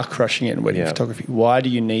already are crushing it in wedding photography. Why do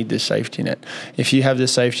you need this safety net? If you have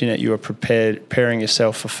this safety net, you are preparing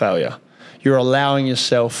yourself for failure. You're giving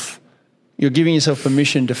yourself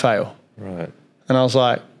permission to fail. Right. And I was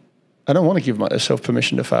like, I don't want to give myself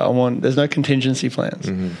permission to fail. There's no contingency plans.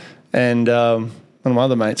 Mm-hmm. And one of my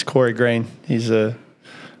other mates, Corey Green, he's a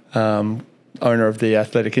owner of the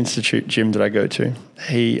Athletic Institute gym that I go to.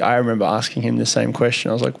 I remember asking him the same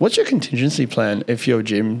question. I was like, what's your contingency plan if your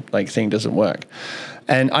gym thing doesn't work?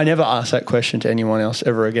 And I never asked that question to anyone else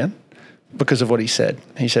ever again because of what he said.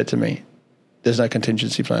 He said to me, there's no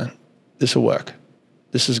contingency plan. This will work.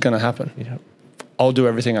 This is going to happen. Yep. I'll do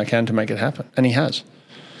everything I can to make it happen. And he has.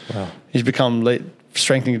 Wow. He's become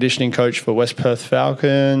strength and conditioning coach for West Perth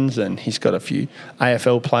Falcons, and he's got a few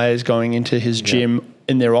AFL players going into his gym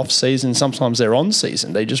in their off season. Sometimes they're on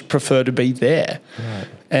season. They just prefer to be there. Right.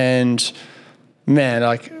 And Man,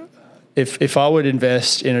 like if I would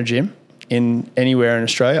invest in a gym in anywhere in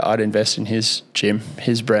Australia, I'd invest in his gym,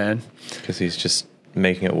 his brand. Because he's just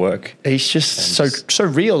making it work. He's just so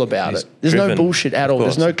real about it. There's no bullshit at all.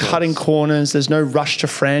 There's no cutting corners. There's no rush to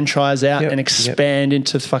franchise out and expand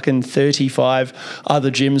into fucking 35 other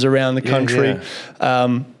gyms around the country.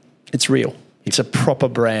 Yeah. It's real. It's a proper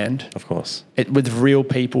brand. Of course. With real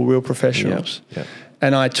people, real professionals. Yep.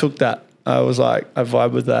 And I took that. I was like, I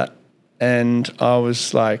vibe with that. And I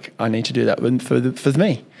was like, I need to do that for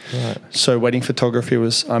me. Right. So wedding photography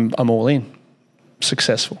was, I'm all in.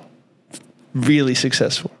 Successful. Really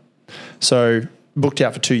successful. So booked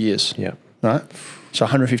out for 2 years. Yeah. Right? So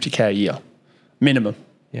 150K a year. Minimum.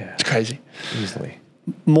 Yeah. It's crazy. Easily.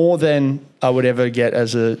 More than I would ever get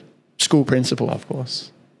as a school principal. Of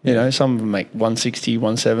course. You know, some of them make 160,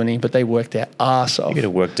 170, but they work their arse off. You got to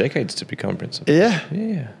work decades to become principal. Yeah.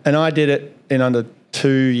 Yeah. And I did it in under 2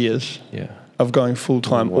 years. Yeah. Of going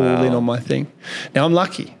full-time all in on my thing. Now, I'm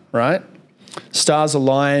lucky, right? Stars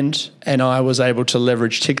aligned and I was able to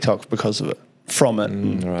leverage TikTok because of it, from it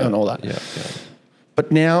and all that. Yeah.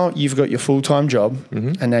 But now you've got your full-time job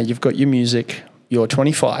and now you've got your music. You're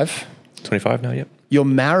 25. 25 now, yep. You're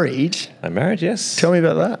married. I'm married, yes. Tell me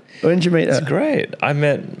about that. When did you meet her? It's great. I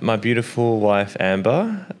met my beautiful wife,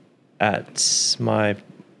 Amber, at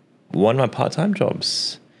one of my part-time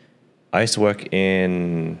jobs. I used to work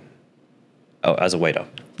as a waiter.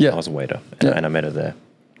 Yeah. I was a waiter and I met her there.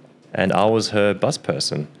 And I was her bus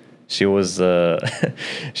person. She was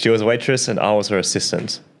she was a waitress and I was her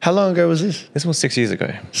assistant. How long ago was this? This was 6 years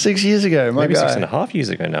ago. 6 years ago, my Maybe guy. 6.5 years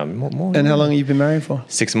ago now. More. And how long have you been married for?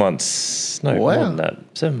 6 months. No, Wow. more than that.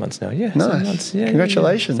 7 months now. Yeah. Nice. 7 months. Yeah.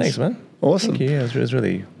 Congratulations. Yeah. Thanks, man. Awesome. Thank you. Yeah, it was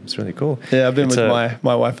really cool. Yeah, I've been with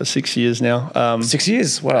my wife for 6 years now. 6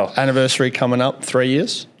 years. Wow. Anniversary coming up, 3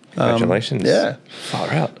 years. Congratulations. Yeah. Far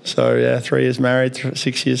out. So, yeah, 3 years married,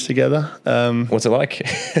 6 years together. What's it like?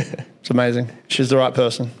 It's amazing. She's the right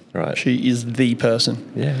person. Right. She is the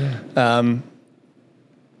person. Yeah.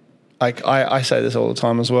 Like I say this all the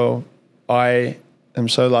time as well. I am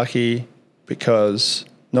so lucky because,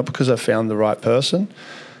 not because I found the right person,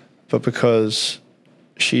 but because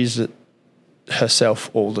she's herself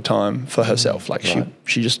all the time for herself. Like she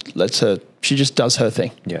just does her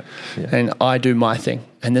thing. Yeah. And I do my thing.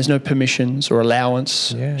 And there's no permissions or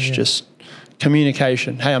allowance. It's just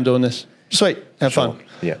communication. Hey, I'm doing this. Sweet. Have fun.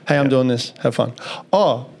 Yeah. Hey, I'm doing this. Have fun.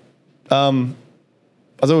 Oh, I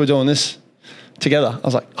thought we were doing this together. I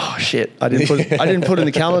was like, oh shit, I didn't put it in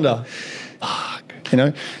the calendar. Fuck. You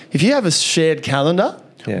know, if you have a shared calendar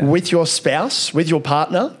with your spouse, with your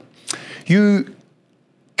partner, you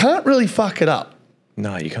can't really fuck it up.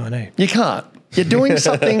 No, you can't. Eh? You can't. You're doing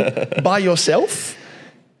something by yourself,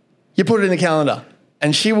 you put it in the calendar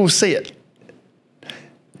and she will see it.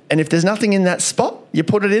 And if there's nothing in that spot, you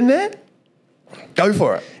put it in there, go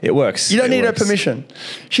for it. It works. You don't need her permission.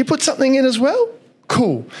 She put something in as well?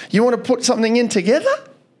 Cool. You want to put something in together?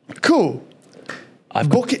 Cool.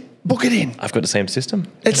 Book it in. I've got the same system.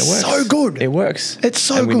 It's so good. It works. It's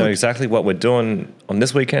so good. And we know exactly what we're doing on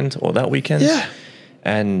this weekend or that weekend. Yeah.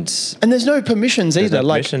 And there's no permissions either. No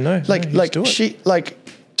permission, no. Like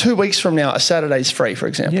 2 weeks from now, a Saturday's free, for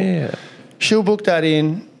example. Yeah. She'll book that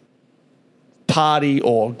in, party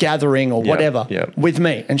or gathering or whatever with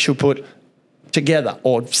me, and she'll put together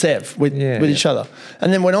or Sev with each other.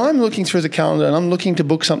 And then when I'm looking through the calendar and I'm looking to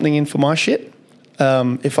book something in for my shit,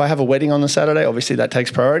 if I have a wedding on the Saturday, obviously that takes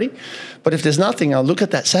priority. But if there's nothing, I'll look at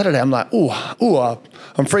that Saturday. I'm like,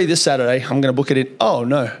 I'm free this Saturday. I'm going to book it in. Oh,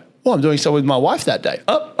 no. Well, I'm doing so with my wife that day.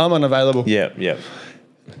 Oh, I'm unavailable. Yeah.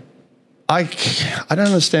 I don't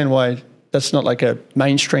understand why that's not like a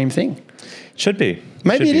mainstream thing. Should be.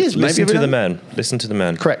 Maybe it is. Listen to the man. Listen to the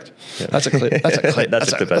man. Correct. Yeah. That's a clip. That's a clip.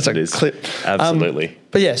 That's a clip. Absolutely.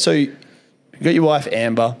 But yeah, so you got your wife,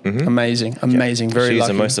 Amber. Amazing. Very lucky. She's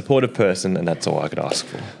the most supportive person, and that's all I could ask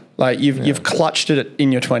for. Like you've clutched it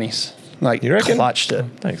in your 20s. Like you reckon? Clutched it. Oh,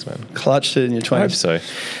 thanks, man. Clutched it in your 20s. I hope so.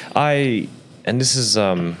 And this is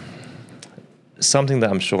something that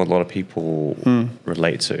I'm sure a lot of people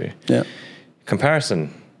relate to. Yeah.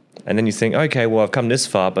 Comparison. And then you think, okay, well, I've come this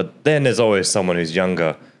far, but then there's always someone who's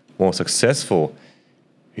younger, more successful,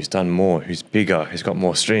 who's done more, who's bigger, who's got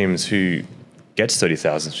more streams, who gets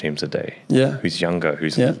 30,000 streams a day. Yeah. Who's younger,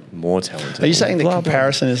 who's more talented. Are you saying that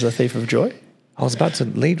comparison is the thief of joy? I was about to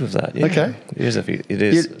lead with that. Yeah. Okay. It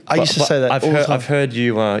is. I used to say that all the time. I've heard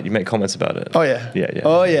you make comments about it. Oh, yeah. Yeah.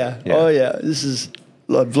 Oh, yeah. This is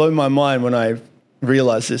blown my mind when I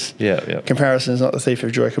realized this. Yeah. Comparison is not the thief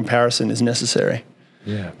of joy. Comparison is necessary.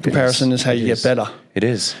 Yeah. Comparison is how you get better. It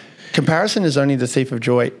is. Comparison is only the thief of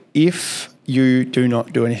joy if you do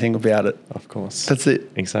not do anything about it. Of course. That's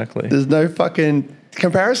it. Exactly. There's no fucking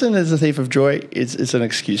comparison is a thief of joy. It's an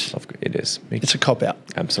excuse. It is. It's a cop-out.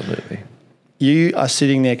 Absolutely. You are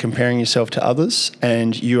sitting there comparing yourself to others,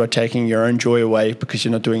 and you are taking your own joy away because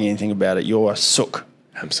you're not doing anything about it. You're a sook.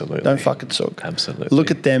 Absolutely. Don't fucking sook. Absolutely.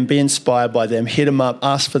 Look at them, be inspired by them, hit them up,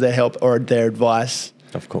 ask for their help or their advice.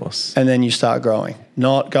 Of course. And then you start growing.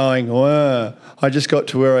 Not going, oh, I just got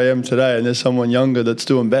to where I am today and there's someone younger that's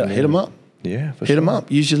doing better. Hit them up. Yeah, for Hit them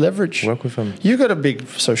up. Use your leverage. Work with them. You've got a big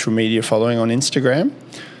social media following on Instagram.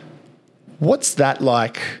 What's that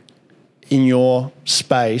like in your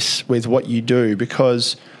space with what you do?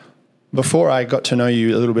 Because before I got to know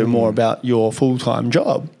you a little bit more about your full-time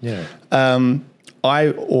job,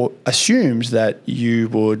 I assumed that you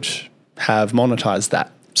would have monetized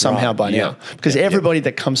that somehow by now. Because everybody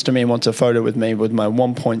that comes to me and wants a photo with me with my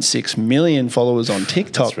 1.6 million followers on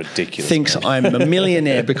TikTok thinks I'm a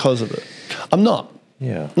millionaire because of it. I'm not.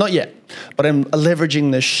 Yeah. Not yet. But I'm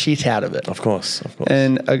leveraging the shit out of it. Of course.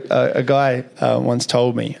 And a guy once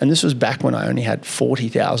told me, and this was back when I only had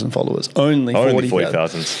 40,000 followers. Only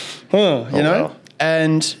 40,000. You know? Wow.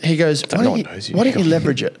 And he goes, why don't you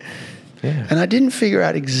leverage it? Yeah. And I didn't figure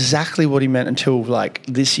out exactly what he meant until like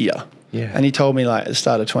this year. Yeah. And he told me like at the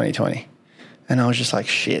start of 2020. And I was just like,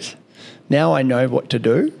 shit. Now I know what to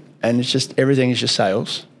do. And it's just, everything is just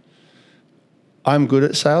sales. I'm good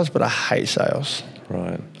at sales, but I hate sales.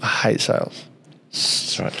 Right. I hate sales.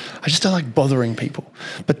 That's right. I just don't like bothering people.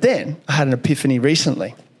 But then I had an epiphany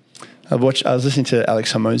recently. I was listening to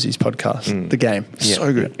Alex Hormozi's podcast, The Game.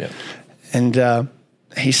 So good. Yeah. And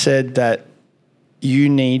he said that you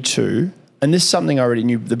need to, and this is something I already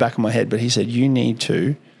knew the back of my head, but he said you need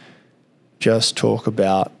to just talk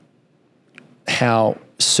about how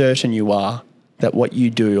certain you are that what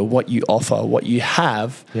you do or what you offer, what you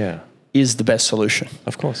have is the best solution.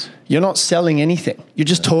 Of course. You're not selling anything. You're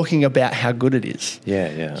just talking about how good it is.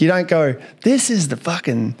 Yeah. You don't go, this is the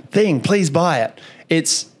fucking thing, please buy it.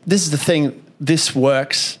 It's, this is the thing, this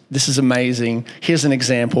works, this is amazing, here's an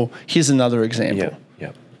example, here's another example.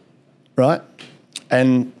 Yeah. Right?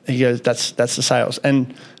 And he goes, that's the sales.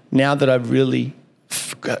 And now that I've really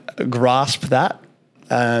grasped that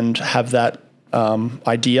and have that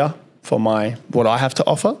idea for what I have to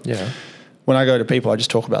offer, when I go to people, I just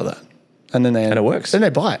talk about that. And then it works. Then they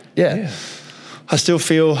buy it. Yeah. I still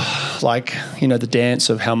feel like, the dance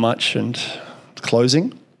of how much and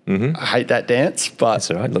closing. Mm-hmm. I hate that dance, but that's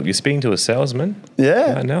all right. Look, you're speaking to a salesman.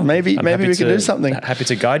 Yeah. Right now. Maybe we can do something. Happy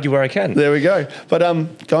to guide you where I can. There we go. But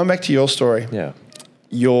going back to your story. Yeah.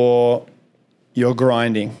 You're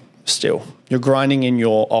grinding still. You're grinding in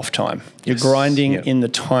your off time. You're grinding in the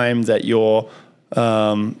time that you're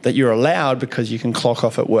allowed because you can clock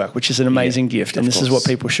off at work, which is an amazing gift. And this is what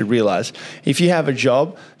people should realize. If you have a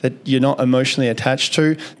job that you're not emotionally attached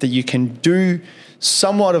to, that you can do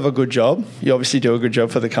somewhat of a good job, you obviously do a good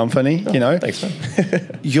job for the company, Thanks,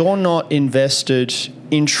 man. You're not invested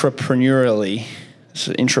intrapreneurially.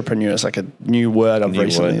 So entrepreneur is like a new word I've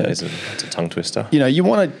recently. It's a tongue twister. You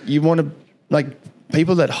want to like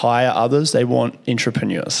people that hire others. They want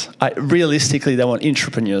entrepreneurs. Realistically, they want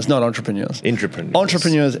entrepreneurs, not entrepreneurs.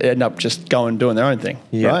 Entrepreneurs end up just going doing their own thing,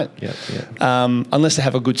 right? Yeah. Unless they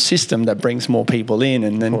have a good system that brings more people in,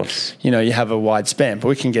 and then you have a wide span. But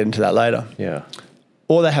we can get into that later. Yeah.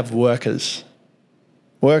 Or they have workers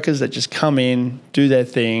that just come in, do their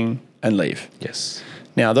thing, and leave. Yes.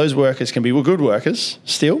 Now, those workers can be good workers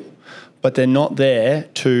still, but they're not there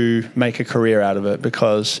to make a career out of it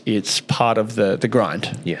because it's part of the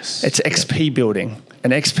grind. Yes. It's XP building.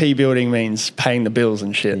 And XP building means paying the bills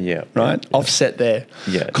and shit, right? Offset their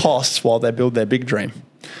costs while they build their big dream.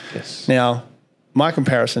 Yes. Now, my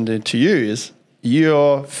comparison to you is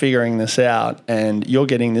you're figuring this out and you're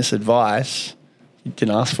getting this advice you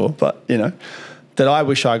didn't ask for, but, that I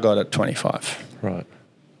wish I got at 25. Right.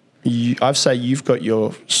 I'd say you've got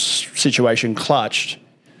your situation clutched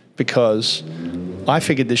because I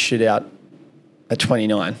figured this shit out at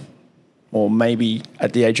 29 or maybe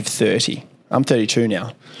at the age of 30. I'm 32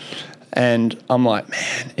 now. And I'm like,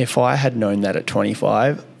 man, if I had known that at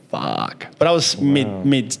 25, fuck. But I was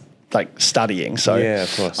mid like studying. So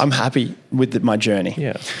of course. I'm happy with my journey.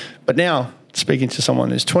 Yeah. But now speaking to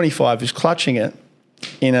someone who's 25 who's clutching it,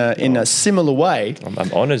 in a similar way. I'm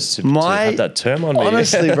honoured to have that term on me.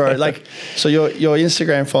 Honestly, bro. Like, so your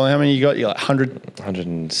Instagram following, how many you got? You got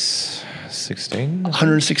 116?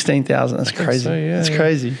 116,000. That's crazy. So, that's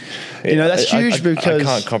crazy. That's huge because... I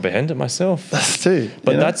can't comprehend it myself. That's too.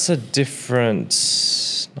 But that's a different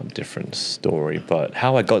story. But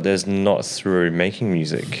how I got there is not through making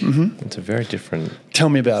music. Mm-hmm. It's a very different Tell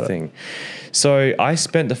me about thing. So I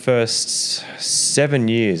spent the first 7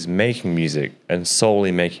 years making music and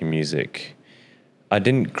solely making music. I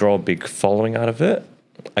didn't grow a big following out of it.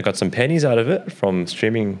 I got some pennies out of it from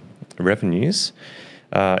streaming revenues,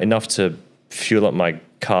 enough to fuel up my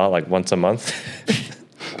car like once a month.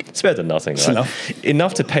 It's better than nothing, right?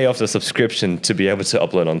 Enough to pay off the subscription to be able to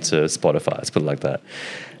upload onto Spotify. Let's put it like that.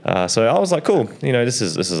 So I was like, cool, this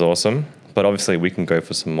is awesome. But obviously we can go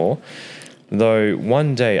for some more. Though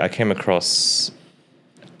one day I came across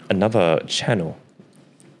another channel.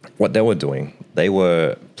 What they were doing, they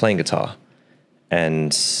were playing guitar,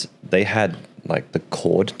 and they had like the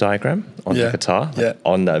chord diagram on the guitar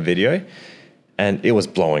on that video, and it was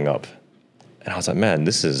blowing up. And I was like, man,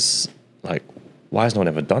 this is like, why has no one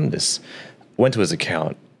ever done this? Went to his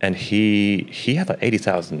account, and he had like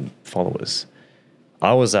 80,000 followers.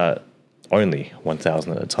 I was at only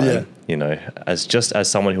 1,000 at a time, as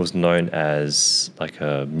someone who was known as like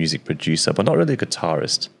a music producer, but not really a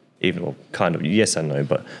guitarist, even, well, kind of, yes and no,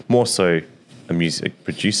 but more so a music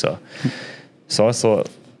producer. So I thought,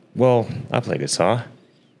 well, I play guitar.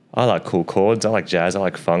 I like cool chords. I like jazz. I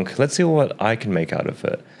like funk. Let's see what I can make out of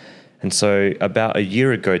it. And so about a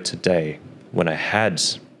year ago today, when I had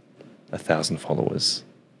 1,000 followers,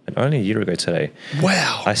 and only a year ago today,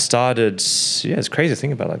 wow, I started, it's crazy to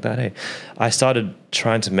think about like that, hey. I started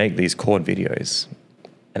trying to make these chord videos,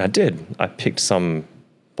 and I did. I picked some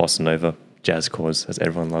bossa nova jazz chords, as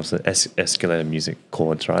everyone loves it, escalator music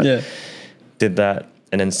chords, right? Yeah. Did that,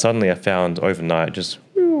 and then suddenly I found overnight just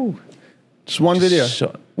one video.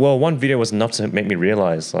 Well, one video was enough to make me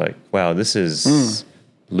realize, like, wow, this is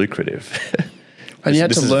lucrative. And you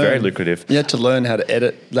had this to is learn. very lucrative. You had to learn how to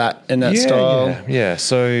edit that in that style. Yeah.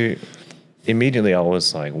 So immediately I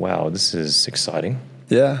was like, wow, this is exciting.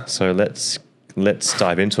 Yeah. So let's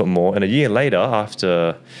dive into it more. And a year later,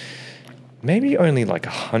 after maybe only like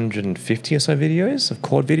 150 or so videos of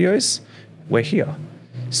chord videos, we're here.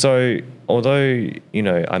 So although,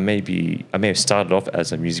 I may have started off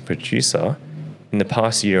as a music producer, in the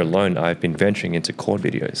past year alone, I've been venturing into chord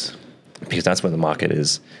videos because that's where the market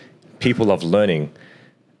is. People love learning.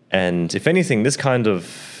 And if anything, this kind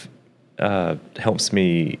of helps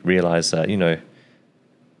me realize that,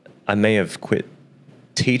 I may have quit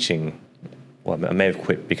teaching. Well, I may have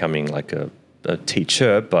quit becoming like a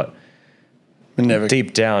teacher, but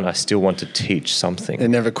deep down, I still want to teach something. It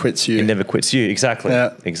never quits you. It never quits you. Exactly.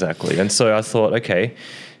 Yeah. Exactly. And so I thought, okay,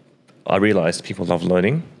 I realized people love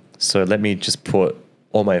learning. So let me just put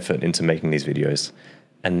all my effort into making these videos.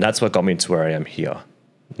 And that's what got me to where I am here.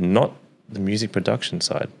 Not the music production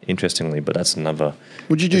side, interestingly, but that's another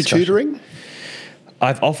Would you do discussion. tutoring?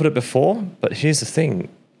 I've offered it before, but here's the thing.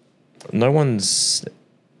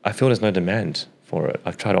 I feel there's no demand for it.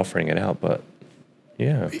 I've tried offering it out, but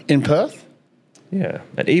yeah. In Perth? Yeah.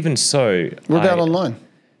 And even so... What about online?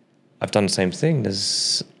 I've done the same thing.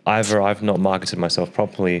 There's either I've not marketed myself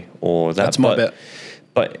properly or that. That's my bet.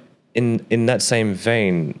 But in that same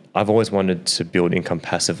vein, I've always wanted to build income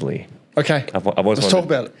passively. Okay. Let's talk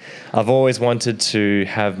about it. I've always wanted to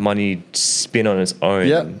have money spin on its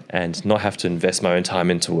own and not have to invest my own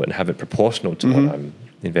time into it and have it proportional to what I'm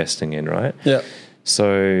investing in, right? Yeah.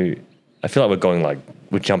 So I feel like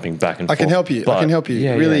we're jumping back and forth. I can help you.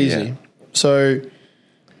 Really easy. Yeah. So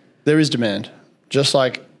there is demand. Just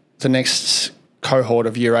like the next cohort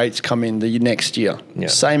of year 8s come in the next year. Yeah.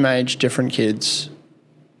 Same age, different kids.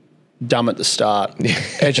 Dumb at the start,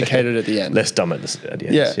 educated at the end. Less dumb at the end.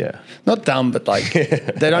 Yeah. Not dumb, but like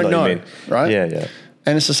they don't know, right? Yeah.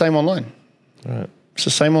 And it's the same online. Right. It's the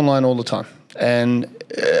same online all the time. And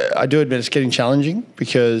I do admit it's getting challenging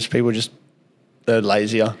because people they're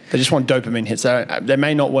lazier. They just want dopamine hits. They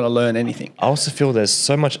may not want to learn anything. I also feel there's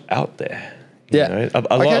so much out there. Yeah.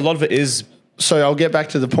 A lot of it is... So I'll get back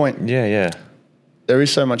to the point. Yeah. There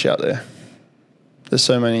is so much out there. There's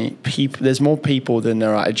so many people. There's more people than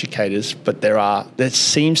there are educators, but there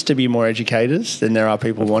seems to be more educators than there are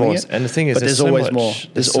people wanting it. And the thing is, but there's always more.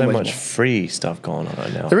 There's so much free stuff going on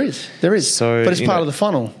right now. There is. So, but it's part of the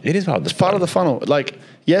funnel. It is part of the funnel. It's part of the funnel. Like,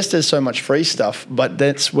 yes, there's so much free stuff, but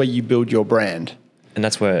that's where you build your brand. And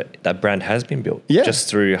that's where that brand has been built. Yeah. Just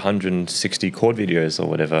through 160 chord videos or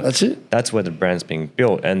whatever. That's it. That's where the brand's being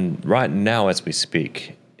built. And right now, as we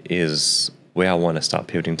speak, is where I want to start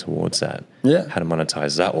pivoting towards that. Yeah. How to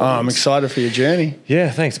monetize that audience. I'm excited for your journey. Yeah,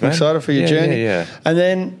 thanks, man. I'm excited for your journey. Yeah. And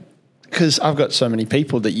then, because I've got so many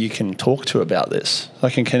people that you can talk to about this, I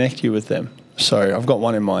can connect you with them. So I've got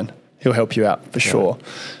one in mind. He'll help you out for sure.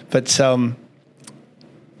 But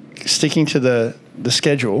sticking to the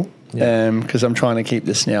schedule, because I'm trying to keep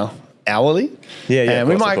this now hourly. Yeah. And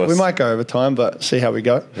we might go over time, but see how we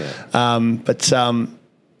go. Yeah.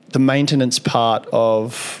 But the maintenance part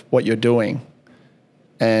of what you're doing,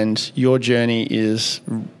 and your journey is,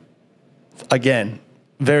 again,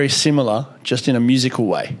 very similar, just in a musical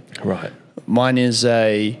way. Right. Mine is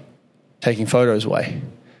a taking photos way,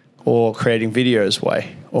 or creating videos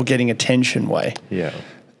way, or getting attention way. Yeah.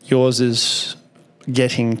 Yours is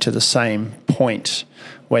getting to the same point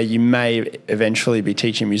where you may eventually be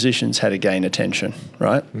teaching musicians how to gain attention,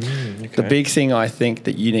 right? Okay. The big thing I think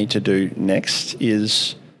that you need to do next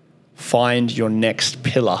is find your next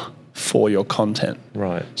pillar for your content.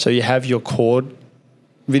 Right. So you have your chord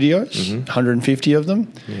videos, 150 of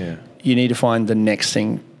them. Yeah. You need to find the next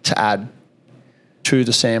thing to add to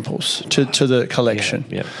the samples, to the collection.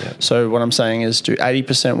 Yeah. So what I'm saying is do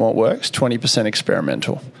 80% what works, 20%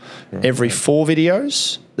 experimental. Right. Every 4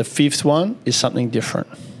 videos, the 5th one is something different.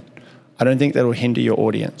 I don't think that will hinder your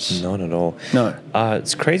audience. Not at all. No.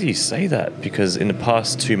 It's crazy you say that, because in the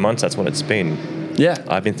past 2 months, that's what it's been. Yeah.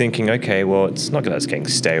 I've been thinking, okay, well, it's not that it's getting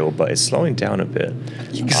stale, but it's slowing down a bit.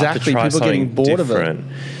 Exactly. People are getting bored of it.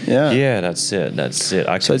 Yeah. Yeah, that's it.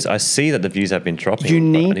 I see that the views have been dropping. You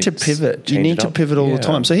need to pivot. You need to pivot all the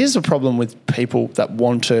time. So here's the problem with people that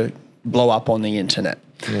want to blow up on the internet.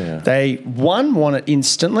 Yeah. They, 1, want it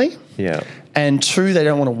instantly. Yeah. And 2, they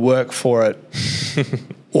don't want to work for it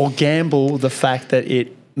or gamble the fact that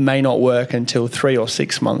it may not work until 3 or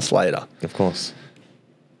 6 months later. Of course.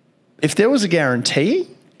 If there was a guarantee,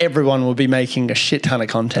 everyone would be making a shit ton of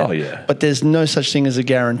content. Oh, yeah. But there's no such thing as a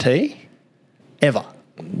guarantee, ever.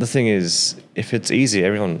 The thing is, if it's easy,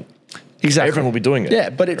 everyone will be doing it. Yeah,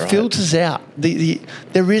 but it filters out.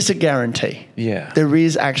 There is a guarantee. Yeah. There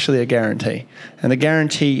is actually a guarantee. And the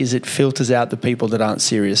guarantee is it filters out the people that aren't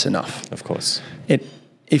serious enough. Of course.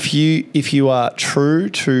 If you are true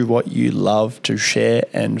to what you love to share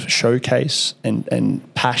and showcase and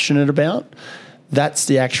passionate about, that's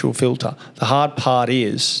the actual filter. The hard part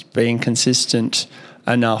is being consistent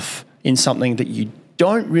enough in something that you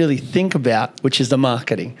don't really think about, which is the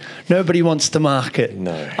marketing. Nobody wants to market.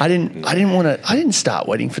 No. I didn't start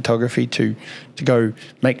wedding photography to go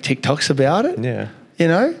make TikToks about it. Yeah. You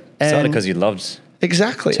know? It started because you loved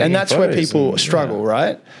Exactly. And that's where people struggle,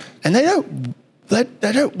 right? And they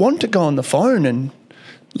don't want to go on the phone and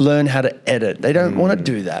learn how to edit. They don't want to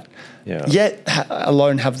do that. Yeah. Yet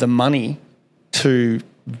alone have the money to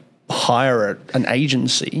hire an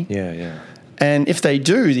agency. Yeah. And if they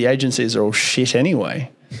do, the agencies are all shit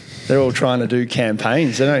anyway. They're all trying to do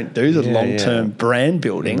campaigns. They don't do the long-term brand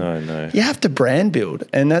building. No. You have to brand build.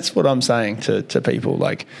 And that's what I'm saying to people.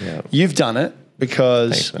 Like, you've done it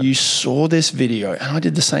because you saw this video. And I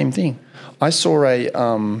did the same thing. I saw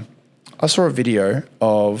a video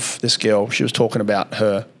of this girl. She was talking about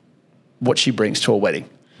what she brings to a wedding.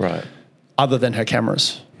 Right. Other than her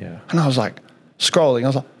cameras. Yeah. And I was like, scrolling. I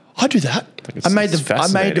was like, I do that. I made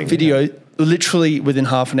the video literally within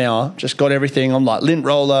half an hour. Just got everything. I'm like lint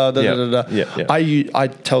roller. Yeah. I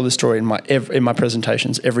tell this story in my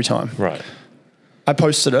presentations every time. Right. I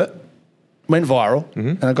posted it, went viral,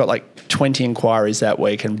 and I got like 20 inquiries that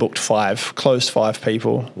week and closed 5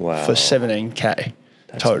 people for 17K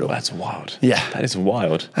total. That's wild. Yeah, that is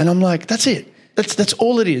wild. And I'm like, that's it. That's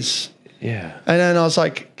all it is. Yeah. And then I was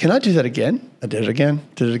like, can I do that again? I did it again.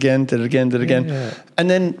 Yeah. And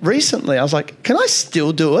then recently I was like, can I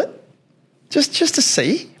still do it? Just to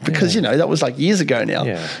see, because that was like years ago now.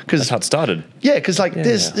 Yeah, that's how it started. Yeah, because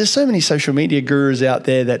there's so many social media gurus out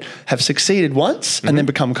there that have succeeded once and then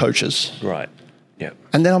become coaches. Right. Yeah.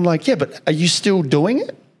 And then I'm like, yeah, but are you still doing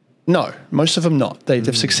it? No, most of them not.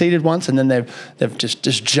 They've succeeded once and then they've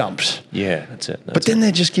just jumped. Yeah, that's it. But then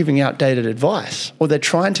they're just giving outdated advice, or they're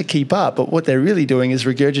trying to keep up. But what they're really doing is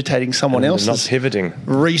regurgitating someone else's not pivoting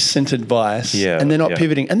recent advice. Yeah, and they're not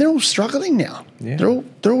pivoting, and they're all struggling now. Yeah.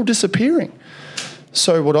 They're all disappearing.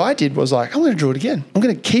 So what I did was like, I'm going to do it again. I'm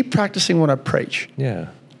going to keep practicing what I preach. Yeah,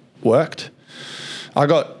 worked. I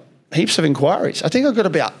got heaps of inquiries. I think I got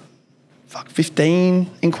about 15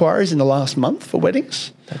 inquiries in the last month for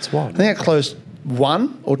weddings. That's wild. I think I closed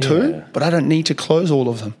 1 or 2, but I don't need to close all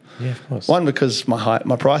of them. Yeah, of course. 1, because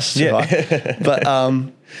my price is too high.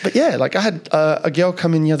 But yeah, like I had a girl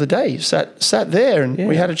come in the other day, sat there, and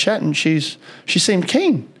we had a chat, and she seemed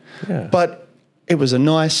keen. Yeah. But it was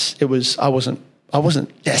I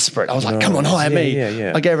wasn't desperate. I was like, come on, hire me.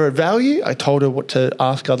 Yeah. I gave her a value. I told her what to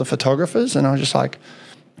ask other photographers, and I was just like,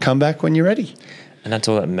 come back when you're ready. And that's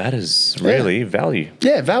all that matters, really, value.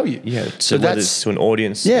 Yeah, value. Yeah, so whether it's to an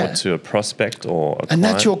audience or to a prospect or a client. And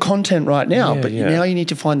that's your content right now, but now you need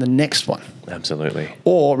to find the next one. Absolutely.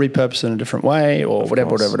 Or repurpose it in a different way or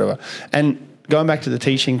whatever. And going back to the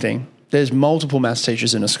teaching thing, there's multiple maths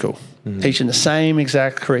teachers in a school teaching the same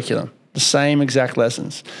exact curriculum. The same exact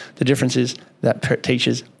lessons. The difference is that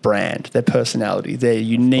teacher's brand, their personality, their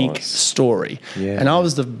unique story. Yeah. And I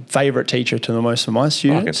was the favourite teacher to the most of my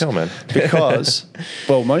students. I can tell, man. Because,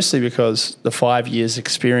 well, mostly because the 5 years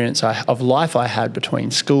experience of life I had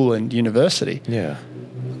between school and university. Yeah.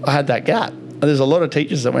 I had that gap. There's a lot of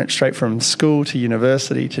teachers that went straight from school to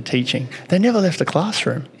university to teaching. They never left the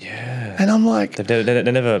classroom. Yeah. And I'm like...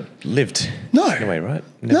 They never lived. No. In a way, right?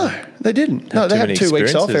 No, they didn't. No, they had 2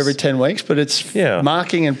 weeks off every 10 weeks, but it's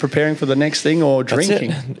marking and preparing for the next thing or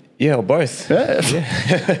drinking. Yeah, or both. Yeah,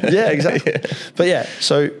 yeah exactly. Yeah. But yeah,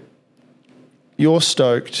 so you're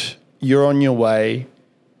stoked. You're on your way.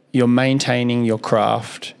 You're maintaining your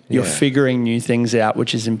craft. You're figuring new things out,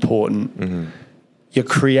 which is important. Mm-hmm. You're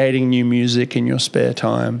creating new music in your spare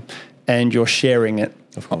time and you're sharing it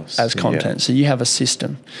as content. So you have a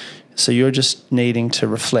system. So you're just needing to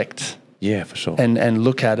reflect. Yeah, for sure. And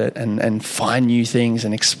look at it and find new things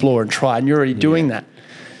and explore and try. And you're already doing that.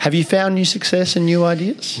 Have you found new success and new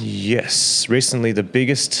ideas? Yes. Recently, the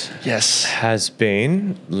biggest has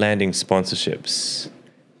been landing sponsorships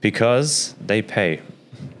because they pay.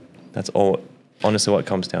 That's all, honestly, what it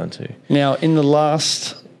comes down to. Now, in the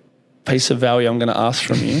last piece of value I'm going to ask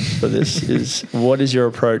from you for this is, what is your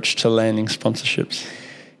approach to landing sponsorships?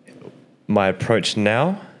 My approach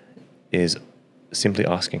now is simply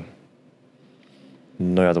asking.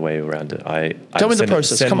 No other way around it. Tell me the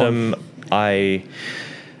process. Come on.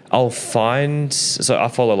 I'll find. So I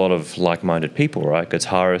follow a lot of like-minded people, right?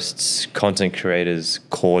 Guitarists, content creators,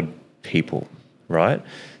 chord people, right?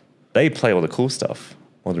 They play all the cool stuff,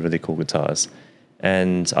 all the really cool guitars.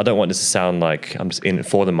 And I don't want this to sound like I'm just in it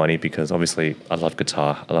for the money, because obviously I love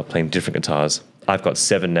guitar. I love playing different guitars. I've got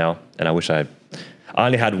 7 now, and I wish I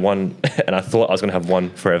only had 1, and I thought I was going to have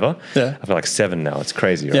 1 forever. Yeah. I've got like 7 now. It's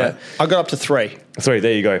crazy, right? Yeah. I got up to 3. 3,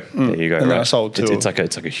 there you go. There you go. And then I sold 2. It's like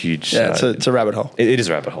a huge... Yeah, it's a rabbit hole. It is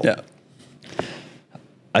a rabbit hole. Yeah.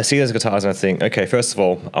 I see those guitars and I think, okay, first of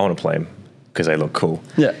all, I want to play them because they look cool.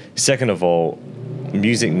 Yeah. Second of all,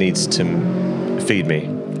 music needs to feed me.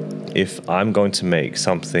 If I'm going to make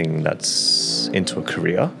something that's into a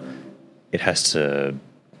career, it has to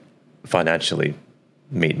financially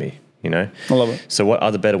meet me, you know? I love it. So what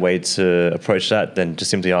other better way to approach that than just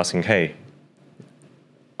simply asking, hey,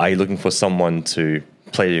 are you looking for someone to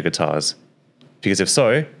play your guitars? Because if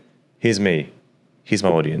so, here's me. Here's my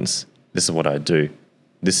audience. This is what I do.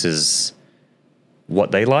 This is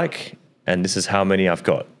what they like, and this is how many I've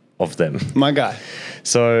got of them. My guy.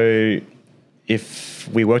 So if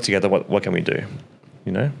we work together, what can we do?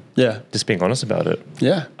 You know? Yeah. Just being honest about it.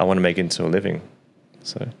 Yeah. I want to make it into a living.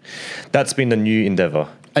 So that's been the new endeavor.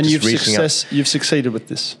 And you've succeeded with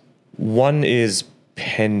this? One is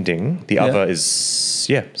pending. The other is,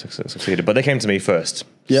 succeeded. But they came to me first.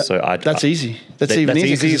 Yeah. So that's easy. That's even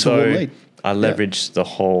easy. So I leveraged the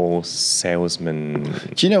whole salesman.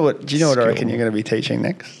 Do you know what I reckon you're going to be teaching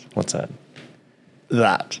next? What's that?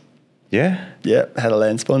 That. Yeah? Yeah. How to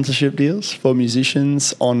land sponsorship deals for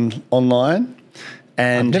musicians online.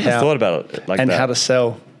 And I've never thought about it like that. And how to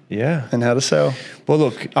sell. Yeah. And how to sell. Well,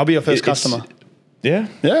 look. I'll be your first customer. Yeah?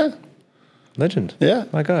 Yeah. Legend. Yeah.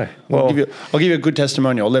 My guy. Well, I'll give you a good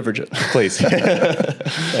testimonial. I'll leverage it. Please.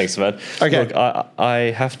 Thanks, man. Okay. Look,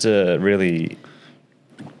 I have to really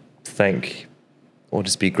thank or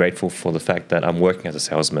just be grateful for the fact that I'm working as a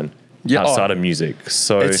salesman outside of music.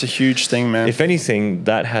 So it's a huge thing, man. If anything,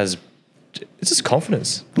 it's just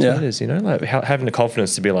confidence. That's what it is, you know? Like having the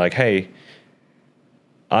confidence to be like, hey,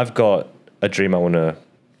 I've got a dream I want to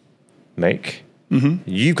make. Mm-hmm.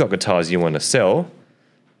 You've got guitars you want to sell.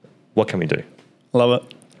 What can we do? Love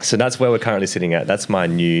it. So that's where we're currently sitting at. That's my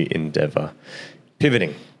new endeavor.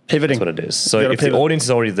 Pivoting. That's what it is. So if the audience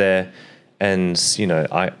is already there and, you know,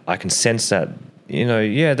 I can sense that, you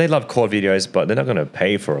know, they love chord videos, but they're not going to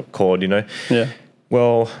pay for a chord, you know? Yeah.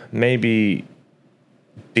 Well, maybe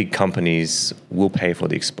big companies will pay for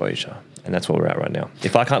the exposure. And that's where we're at right now.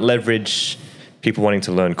 If I can't leverage people wanting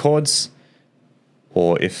to learn chords,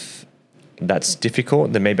 or if that's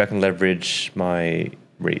difficult, then maybe I can leverage my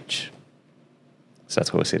reach. So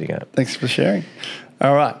that's where we're sitting at. Thanks for sharing.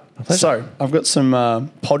 All right. So I've got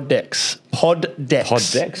some pod decks. Pod decks.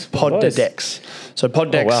 So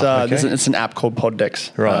pod decks, it's an app called pod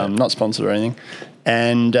decks. Right. Not sponsored or anything.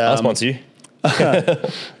 And I'll sponsor you.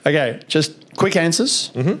 Okay, just quick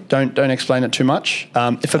answers. Mm-hmm. Don't explain it too much.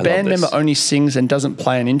 If a band member only sings and doesn't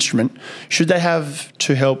play an instrument, should they have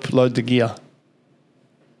to help load the gear?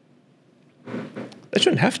 They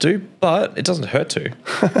shouldn't have to, but it doesn't hurt to.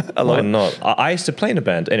 Why not? I used to play in a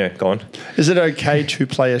band. Anyway, go on. Is it okay to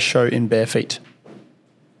play a show in bare feet?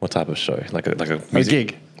 What type of show? Like a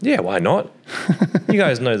gig? Yeah, why not? You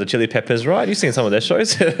guys know the Chili Peppers, right? You've seen some of their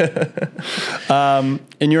shows.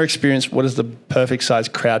 In your experience, what is the perfect size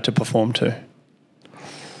crowd to perform to?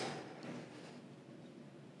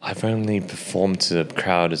 I've only performed to a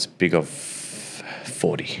crowd as big of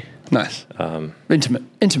 40. Nice. Intimate.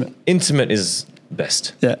 Intimate is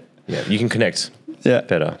best. Yeah. Yeah, you can connect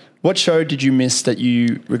better. What show did you miss that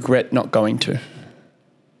you regret not going to?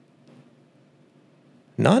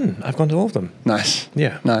 None. I've gone to all of them. Nice.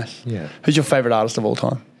 Yeah. Nice. Yeah. Who's your favourite artist of all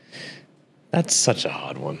time? That's such a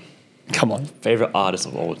hard one. Come on. Favorite artist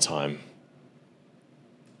of all time?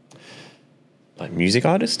 Like music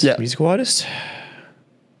artist? Yeah. Musical artist?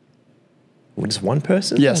 Just one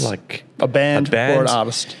person? Yes. Or like a band or an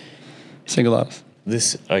artist? Single artist.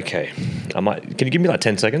 This, okay. Can you give me like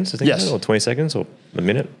 10 seconds to think Yes. about it? Or 20 seconds or a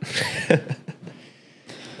minute?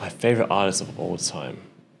 My favorite artist of all time.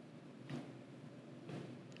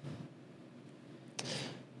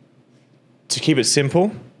 To keep it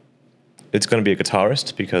simple, it's going to be a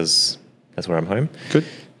guitarist because that's where I'm home. Good.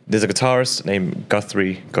 There's a guitarist named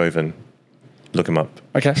Guthrie Govan. Look him up.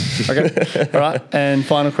 Okay. All right. And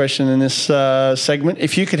final question in this segment.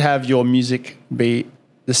 If you could have your music be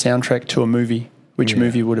the soundtrack to a movie, which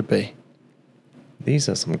movie would it be? These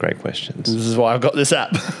are some great questions. This is why I've got this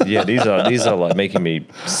app. Yeah, these are like making me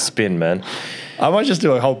spin, man. I might just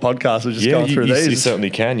do a whole podcast of just going through these. You certainly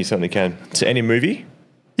can. You certainly can. To any movie?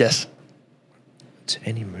 Yes. To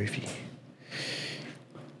any movie.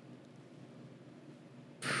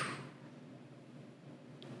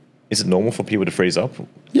 Is it normal for people to freeze up?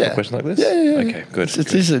 Yeah. For a question like this? Yeah. Okay, good.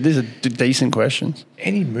 These are decent questions.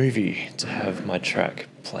 Any movie to have my track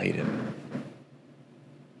played in?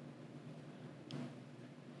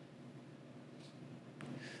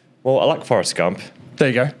 Well, I like Forrest Gump. There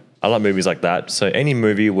you go. I like movies like that. So any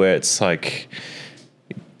movie where it's like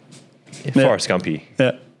Forrest Gumpy.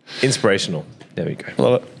 Yeah. Inspirational. There we go.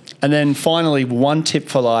 Love it. And then finally, one tip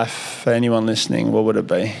for life for anyone listening, what would it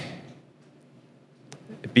be?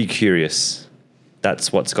 Be curious.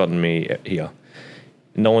 That's what's gotten me here.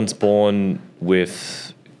 No one's born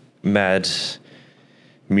with mad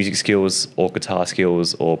music skills or guitar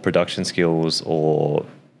skills or production skills or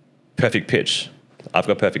perfect pitch. I've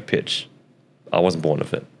got perfect pitch. I wasn't born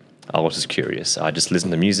with it. I was just curious. I just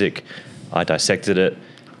listened to music. I dissected it.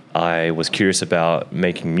 I was curious about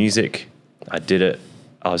making music. I did it.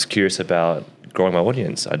 I was curious about growing my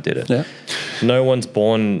audience. I did it. Yeah. No one's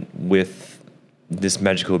born with this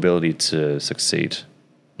magical ability to succeed.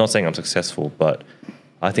 Not saying I'm successful, but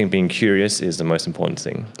I think being curious is the most important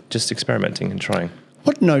thing. Just experimenting and trying.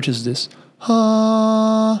 What note is this?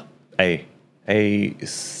 A.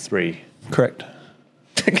 A3. Correct.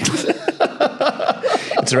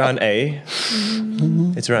 It's around A.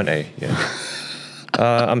 It's around A, yeah.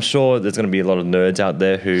 I'm sure there's going to be a lot of nerds out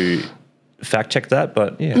there who fact check that,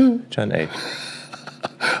 but yeah, it's around A.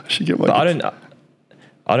 I should get my But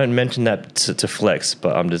I don't mention that to flex,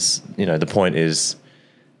 but I'm just, the point is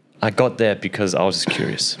I got there because I was just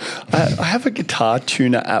curious. I have a guitar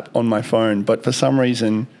tuner app on my phone, but for some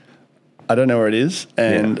reason, I don't know where it is,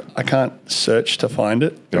 and I can't search to find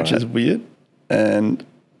it, which is weird. And,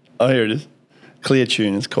 here it is. Clear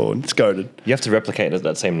Tune is called. It's goated. You have to replicate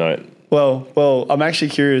that same note. Well, I'm actually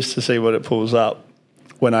curious to see what it pulls up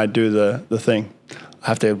when I do the thing. I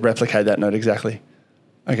have to replicate that note exactly.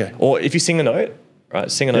 Okay. Or if you sing a note, right,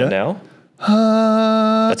 sing a note now.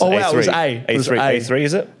 That's wow, A3. it was A. It was A3,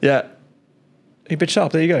 is it? Yeah. You pitch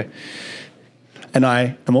sharp, there you go. And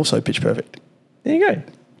I am also pitch perfect. There you go.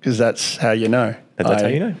 Because that's how you know. That's how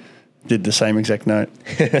you know. Did the same exact note.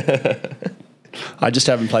 I just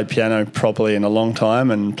haven't played piano properly in a long time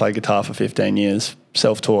and played guitar for 15 years,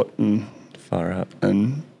 self-taught, and far out.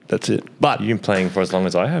 And that's it. But you've been playing for as long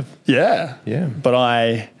as I have. Yeah. Yeah. But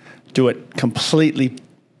I do it completely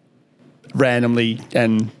randomly,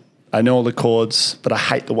 and I know all the chords, but I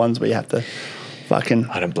hate the ones where you have to fucking...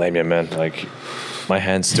 I don't blame you, man. Like, my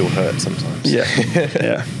hands still hurt sometimes. Yeah.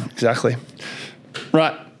 Yeah, exactly.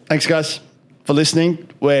 Right. Thanks, guys, for listening.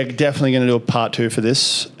 We're definitely going to do a part 2 for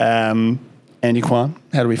this. Andy Quan,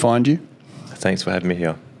 how do we find you? Thanks for having me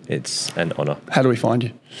here. It's an honor. How do we find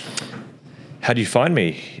you? How do you find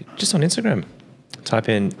me? Just on Instagram. Type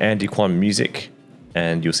in Andy Quan Music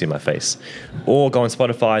and you'll see my face. Or go on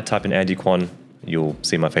Spotify, type in Andy Quan, you'll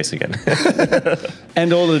see my face again.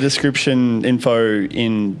 And all the description info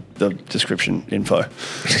in the description info.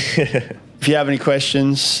 If you have any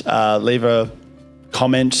questions, leave a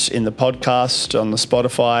comment in the podcast on the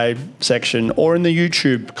Spotify section or in the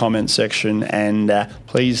YouTube comment section, and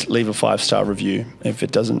please leave a 5-star review. If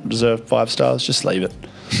it doesn't deserve 5 stars, just leave it.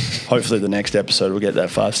 Hopefully the next episode will get that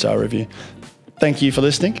 5-star review. Thank you for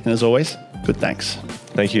listening. And as always, good thanks.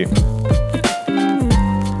 Thank you.